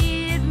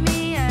need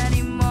me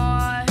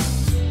anymore.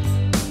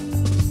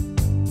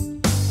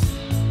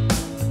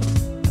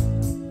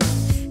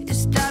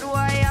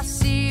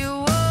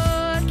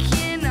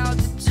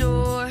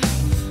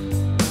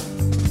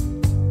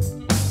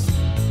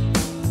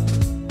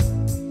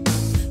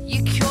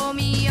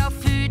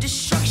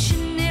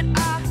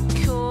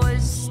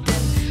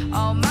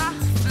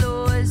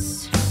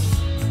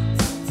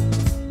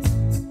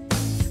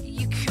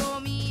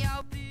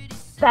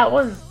 That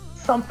was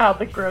somehow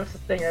the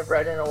grossest thing I've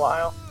read in a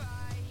while.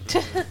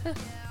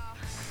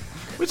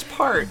 Which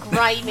part?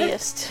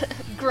 grimiest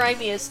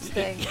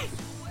thing.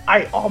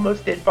 I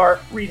almost did barf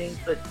reading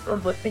or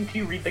listening to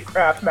you read the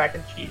Kraft mac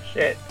and cheese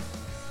shit.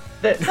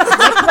 That's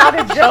not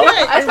a joke.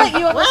 I thought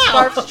you almost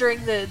barfed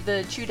during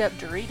the chewed up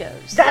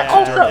Doritos. That Yeah,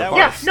 also, that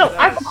yeah, was- no,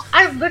 that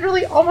I've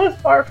literally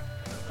almost barfed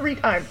 3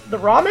 times. The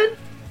ramen,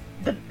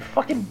 the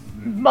fucking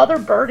mother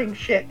birding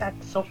shit,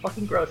 that's so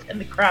fucking gross, and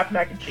the Kraft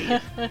mac and cheese.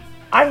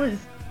 I was,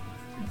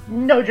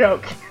 no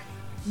joke,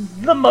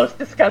 the most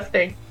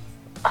disgusting.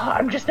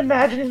 I'm just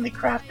imagining the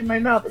Kraft in my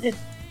mouth. It's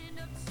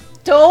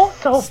Don't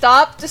So-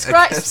 stop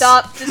guess-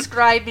 stop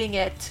describing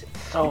it.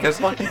 so I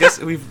fucking... guess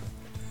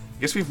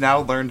we've now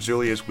learned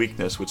Julia's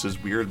weakness, which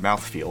is weird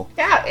mouthfeel.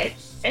 Yeah,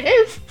 it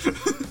is.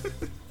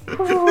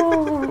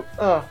 Ooh,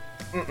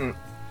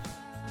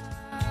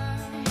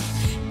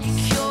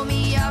 You call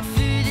me out for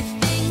the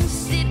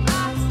things that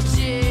I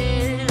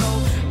did, oh,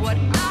 what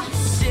I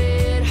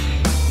said.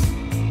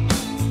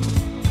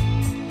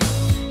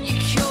 You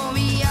call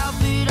me out,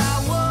 but I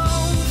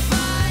won't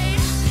fight,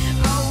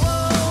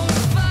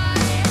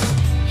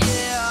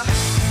 yeah.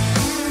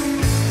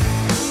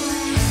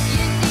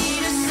 You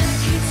need a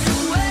second to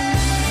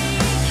wait,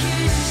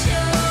 'cause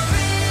you're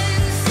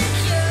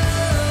insecure.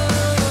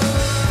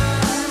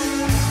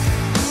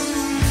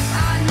 I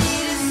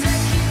need a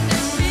second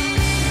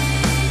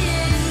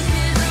opinion,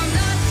 'cause I'm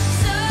not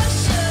so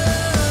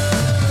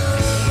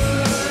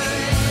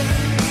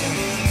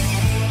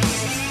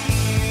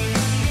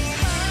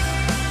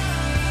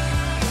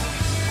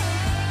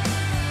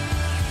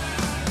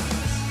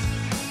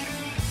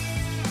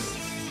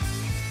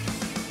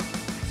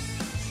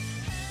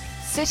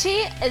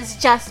Sushi is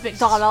just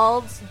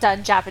McDonald's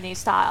done Japanese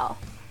style.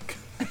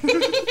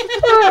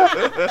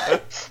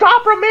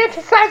 Stop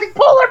romanticizing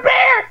polar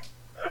bears!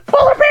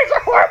 Polar bears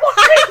are horrible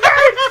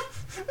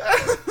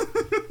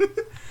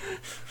creatures!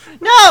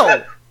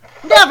 No!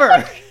 Never!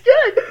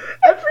 Good!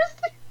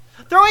 Everything...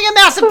 Throwing a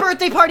massive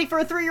birthday party for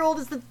a 3-year-old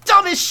is the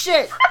dumbest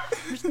shit!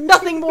 There's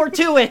nothing more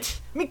to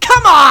it! I mean,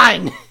 come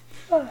on!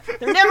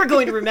 They're never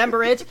going to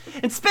remember it,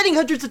 and spending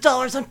hundreds of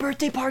dollars on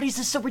birthday parties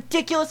is so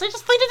ridiculous, I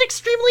just find it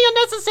extremely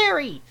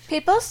unnecessary!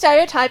 People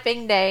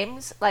stereotyping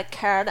names like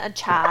Karen and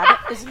Chad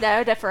is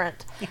no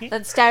different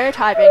than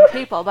stereotyping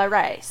people by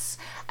race,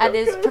 and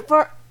is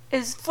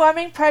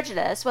forming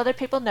prejudice whether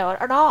people know it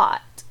or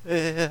not.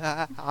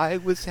 I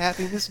was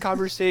having this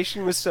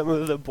conversation with some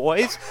of the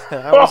boys,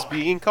 and I was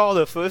being called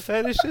a foot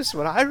fetishist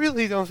when I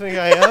really don't think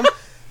I am.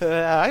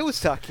 I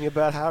was talking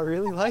about how I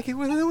really like it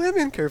when the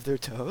women curve their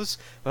toes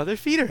while their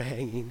feet are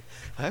hanging.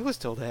 I was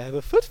told I have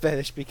a foot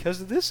fetish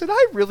because of this, and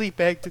I really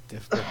beg to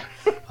differ.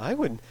 I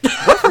wouldn't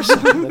never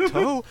suck on the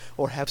toe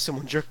or have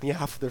someone jerk me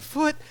off with their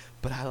foot,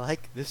 but I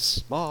like this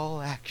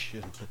small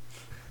action.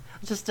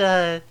 Just,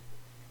 dip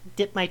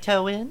my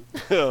toe in?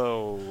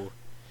 Oh.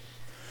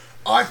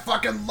 I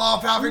fucking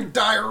love having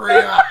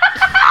diarrhea.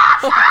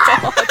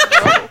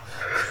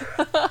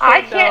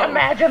 I can't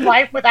imagine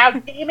life without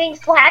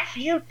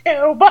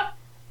gaming/YouTube.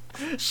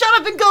 Shut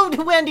up and go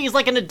to Wendy's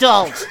like an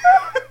adult!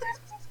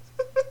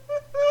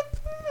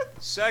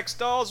 Sex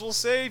dolls will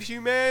save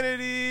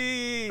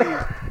humanity!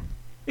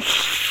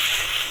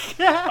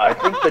 I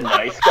think the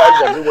nice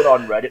guys everyone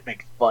on Reddit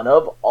makes fun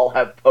of all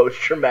have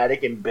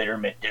post-traumatic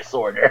embitterment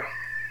disorder.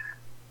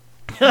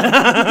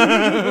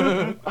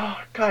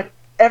 Oh god,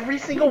 every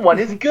single one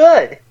is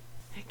good.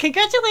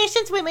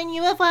 Congratulations, women,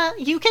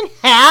 you can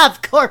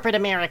have corporate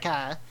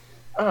America!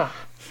 Ugh.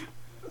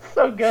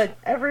 So good.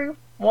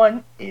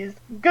 Everyone is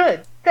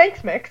good.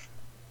 Thanks, Mix.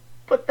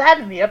 Put that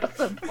in the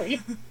episode,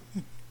 please.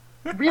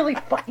 Really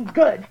fucking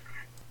good.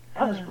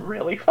 That was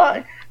really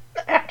fun.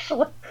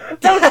 Actually,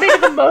 that was maybe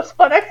the most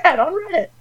fun I've had on Reddit.